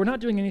we're not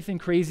doing anything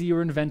crazy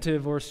or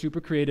inventive or super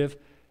creative.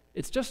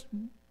 It's just,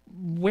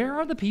 where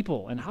are the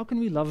people and how can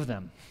we love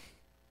them?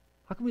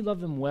 How can we love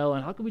them well,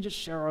 and how can we just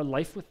share our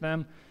life with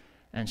them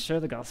and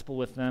share the gospel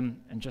with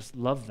them and just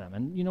love them?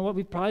 And you know what?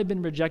 We've probably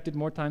been rejected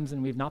more times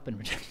than we've not been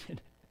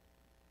rejected.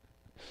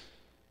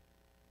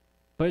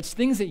 But it's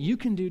things that you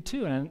can do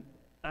too. And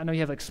I know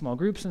you have like small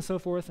groups and so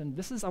forth, and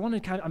I want to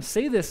kind of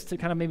say this to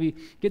kind of maybe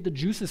get the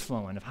juices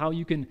flowing of how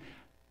you can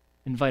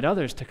invite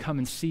others to come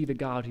and see the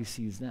God who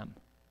sees them.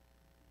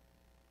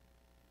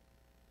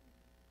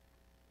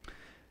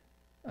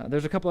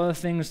 There's a couple other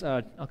things.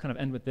 I'll kind of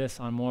end with this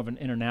on more of an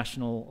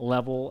international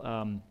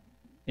level.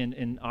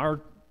 In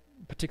our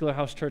particular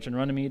house church in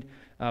Runnymede,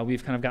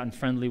 we've kind of gotten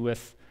friendly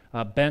with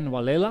Ben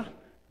Walela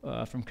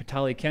from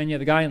Kitale, Kenya.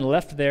 The guy on the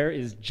left there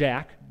is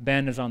Jack.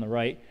 Ben is on the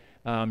right.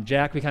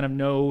 Jack we kind of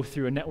know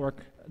through a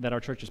network that our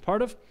church is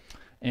part of,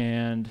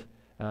 and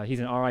he's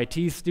an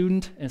RIT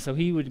student, and so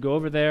he would go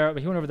over there.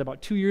 He went over there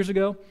about 2 years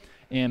ago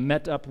and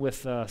met up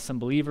with some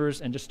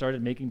believers and just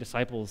started making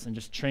disciples and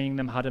just training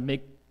them how to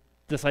make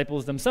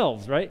disciples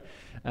themselves, right?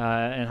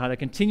 And how to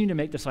continue to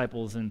make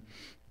disciples. And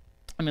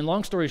I mean,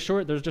 long story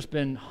short, there's just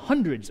been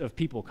hundreds of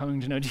people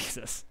coming to know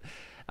Jesus.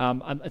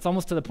 It's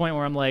almost to the point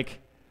where I'm like,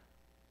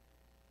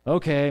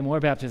 okay, more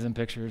baptism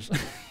pictures,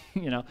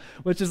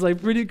 which is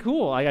like pretty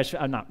cool.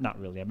 I'm not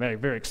really. I'm very,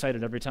 very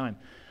excited every time.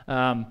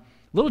 A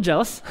little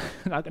jealous,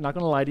 not going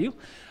to lie to you.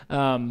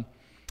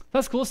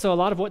 That's cool. So a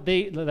lot of what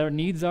their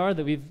needs are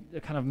that we've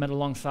kind of met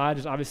alongside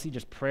is obviously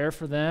just prayer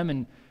for them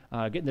and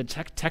getting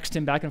to text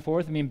him back and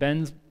forth. I mean,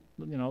 Ben's,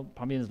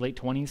 probably in his late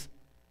 20s,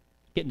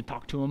 getting to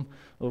talk to him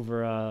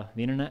over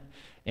the internet.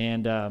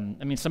 And I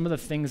mean, some of the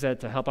things that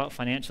to help out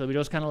financially, we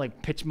just kind of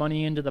like pitch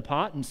money into the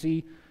pot and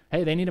see,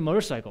 hey, they need a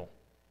motorcycle.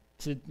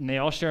 And they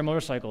all share a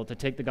motorcycle to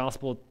take the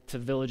gospel to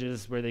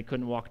villages where they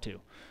couldn't walk to.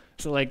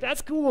 So like,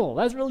 that's cool.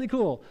 That's really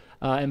cool.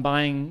 And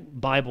buying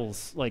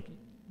Bibles, like,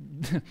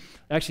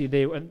 actually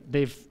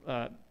they've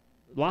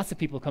lots of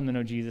people come to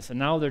know Jesus, and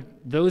now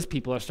those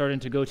people are starting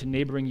to go to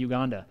neighboring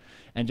Uganda,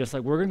 and just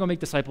like, we're going to go make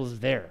disciples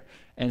there.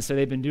 And so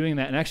they've been doing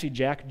that, and actually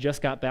Jack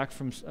just got back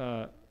from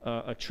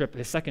a trip,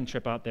 his second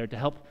trip out there, to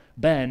help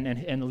Ben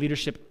and the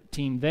leadership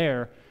team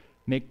there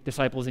make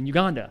disciples in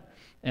Uganda.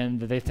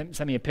 And they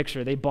sent me a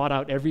picture. They bought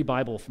out every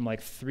Bible from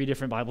like 3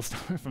 different Bible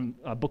stores, from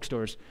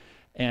bookstores.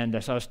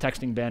 And so I was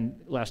texting Ben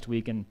last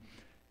week, and,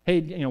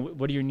 hey,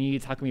 what are your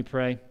needs? How can we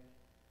pray?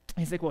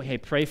 He's like, well, hey,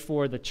 pray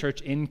for the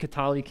church in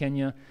Kitale,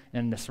 Kenya,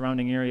 and the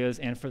surrounding areas,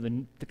 and for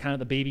the kind of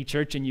the baby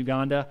church in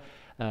Uganda,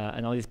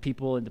 and all these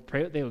people, and to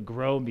pray that they would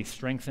grow and be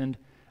strengthened.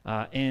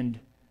 And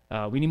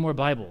we need more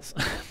Bibles.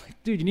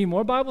 Like, dude, you need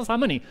more Bibles? How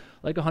many?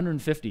 Like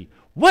 150.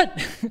 What?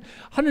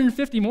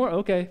 150 more?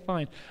 Okay,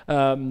 fine.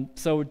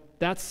 So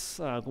that's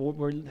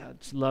we'd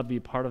love to be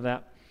a part of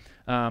that.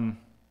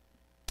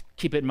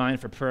 Keep it in mind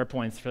for prayer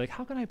points. For like,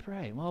 how can I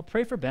pray? Well,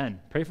 pray for Ben.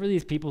 Pray for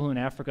these people who in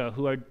Africa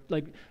who are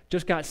like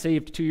just got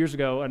saved 2 years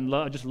ago and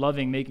just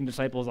loving making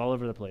disciples all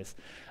over the place.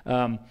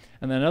 And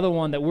then another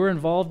one that we're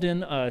involved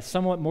in,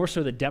 somewhat more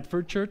so the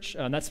Deptford Church.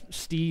 That's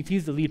Steve.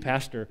 He's the lead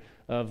pastor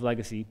of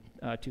Legacy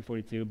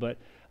 242. But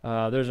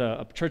there's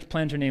a church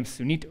planter named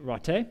Sunit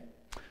Rate,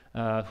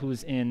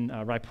 who's in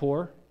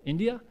Raipur,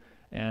 India.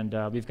 And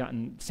we've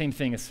gotten same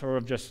thing. It's sort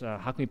of just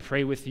how can we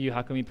pray with you?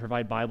 How can we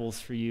provide Bibles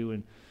for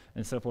you?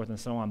 And so forth and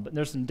so on. But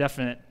there's some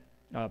definite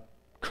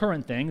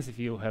current things. If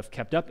you have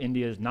kept up,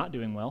 India is not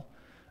doing well.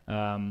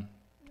 I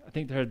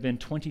think there have been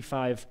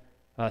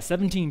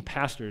 17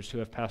 pastors who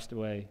have passed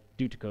away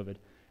due to COVID.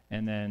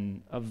 And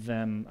then of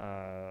them,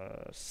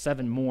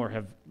 7 more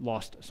have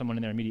lost someone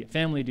in their immediate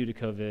family due to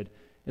COVID.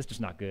 It's just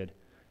not good.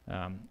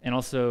 And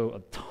also a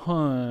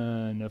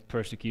ton of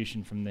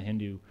persecution from the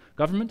Hindu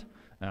government.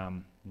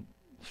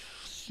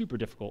 Super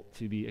difficult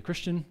to be a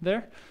Christian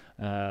there.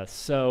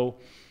 So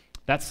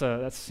that's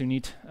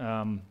Sunit,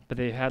 but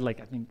they had I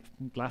think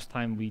last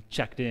time we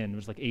checked in, it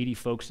was 80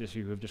 folks this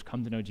year who have just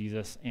come to know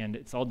Jesus, and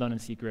it's all done in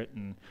secret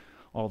and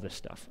all this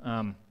stuff.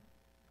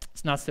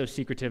 It's not so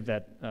secretive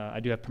that I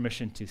do have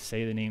permission to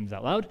say the names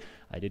out loud.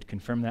 I did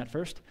confirm that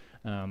first,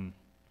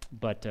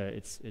 but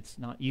it's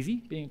not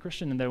easy being a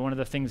Christian, and one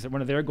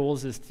of their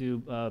goals is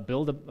to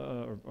build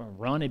or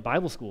run a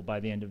Bible school by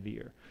the end of the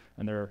year,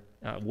 and they're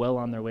well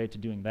on their way to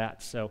doing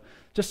that. So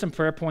just some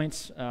prayer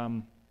points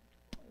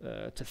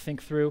to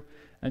think through.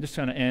 And just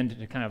trying to end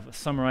to kind of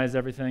summarize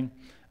everything.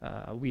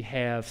 We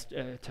have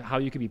to how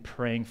you could be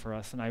praying for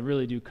us, and I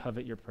really do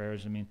covet your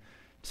prayers. I mean,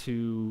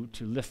 to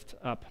lift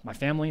up my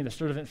family, the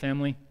Sturdivant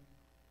family,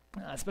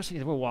 especially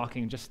as we're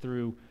walking just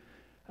through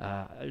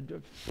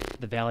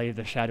the valley of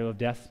the shadow of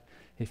death,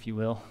 if you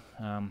will,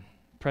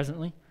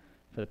 presently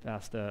for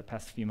the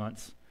past few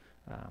months,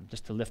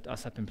 just to lift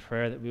us up in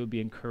prayer that we would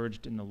be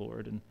encouraged in the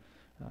Lord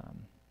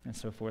and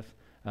so forth.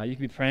 You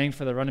can be praying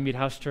for the Runnymede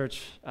House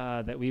Church,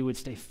 that we would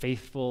stay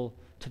faithful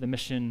to the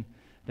mission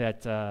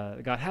that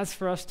God has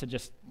for us, to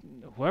just,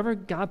 whoever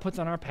God puts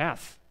on our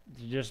path,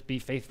 to just be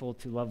faithful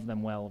to love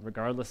them well,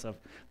 regardless of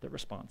the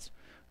response.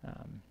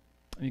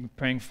 You can be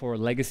praying for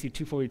Legacy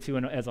 242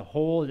 and as a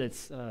whole.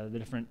 It's the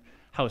different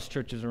house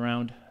churches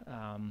around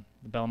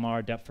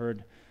Belmar,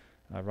 Deptford,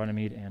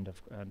 Runnymede, and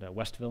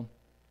Westville.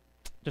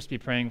 Just be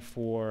praying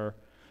for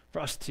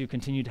us to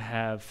continue to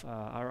have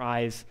our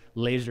eyes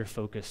laser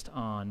focused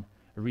on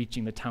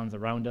reaching the towns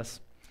around us.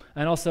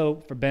 And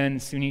also for Ben,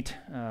 Sunit,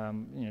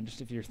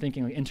 just if you're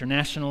thinking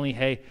internationally,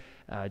 hey,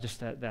 just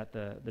that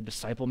the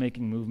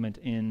disciple-making movement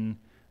in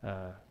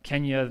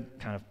Kenya,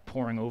 kind of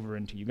pouring over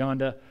into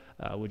Uganda,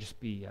 would just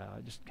be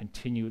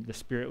the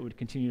Spirit would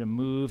continue to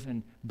move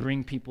and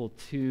bring people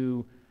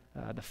to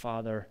the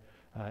Father,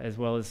 as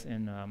well as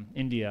in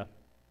India,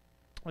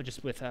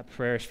 just with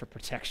prayers for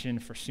protection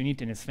for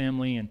Sunit and his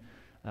family, and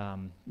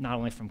not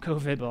only from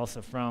COVID, but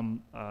also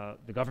from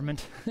the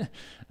government,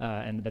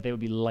 and that they would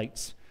be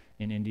lights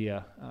in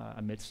India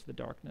amidst the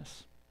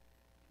darkness.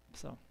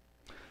 So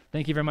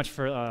thank you very much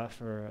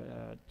for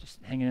just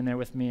hanging in there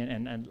with me,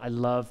 and I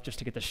love just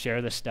to get to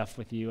share this stuff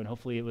with you, and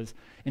hopefully it was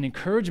an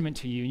encouragement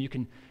to you. You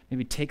can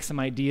maybe take some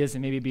ideas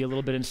and maybe be a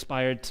little bit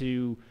inspired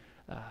to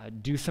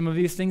do some of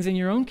these things in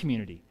your own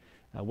community.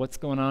 What's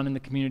going on in the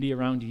community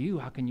around you?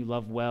 How can you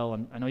love well?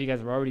 And I know you guys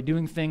are already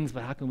doing things,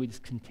 but how can we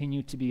just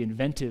continue to be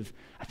inventive?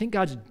 I think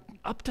God's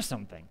up to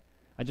something.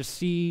 I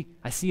see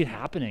it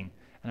happening,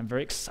 and I'm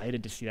very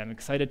excited to see that. I'm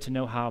excited to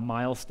know how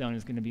Milestone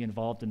is going to be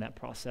involved in that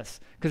process,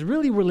 because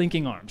really we're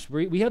linking arms.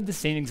 We have the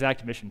same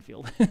exact mission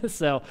field,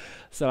 so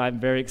I'm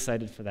very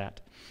excited for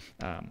that.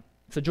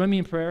 So join me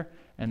in prayer,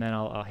 and then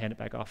I'll hand it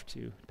back off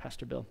to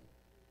Pastor Bill.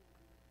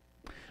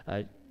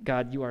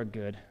 God, you are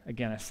good.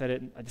 Again, I said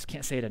it, I just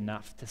can't say it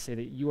enough, to say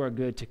that you are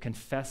good, to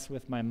confess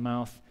with my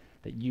mouth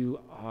that you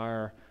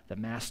are the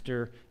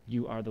master,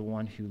 you are the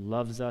one who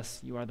loves us,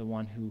 you are the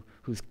one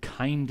whose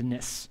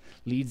kindness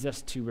leads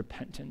us to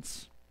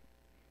repentance.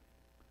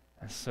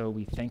 And so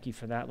we thank you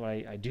for that,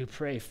 Lord. I do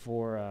pray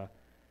for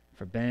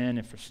Ben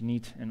and for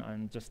Sunit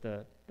and just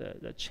the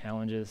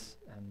challenges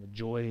and the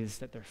joys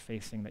that they're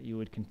facing, that you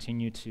would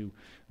continue to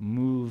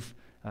move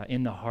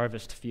in the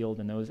harvest field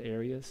in those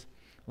areas.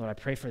 Lord, I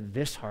pray for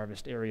this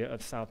harvest area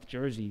of South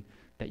Jersey,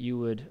 that you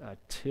would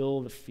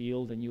till the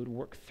field and you would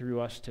work through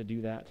us to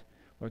do that.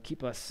 Lord,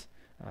 keep us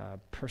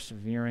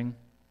persevering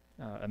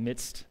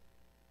amidst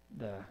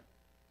the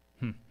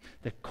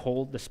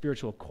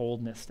spiritual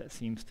coldness that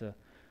seems to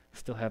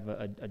still have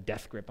a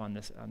death grip on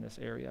this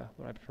area.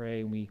 Lord, I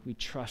pray and we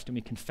trust and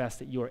we confess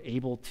that you are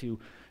able to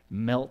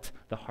melt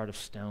the heart of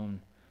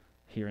stone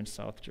here in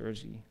South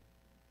Jersey.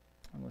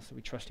 And so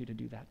we trust you to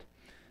do that.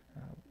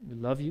 We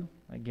love you,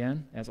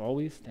 again, as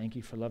always. Thank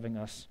you for loving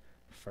us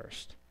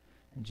first.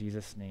 In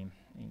Jesus' name,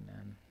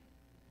 amen.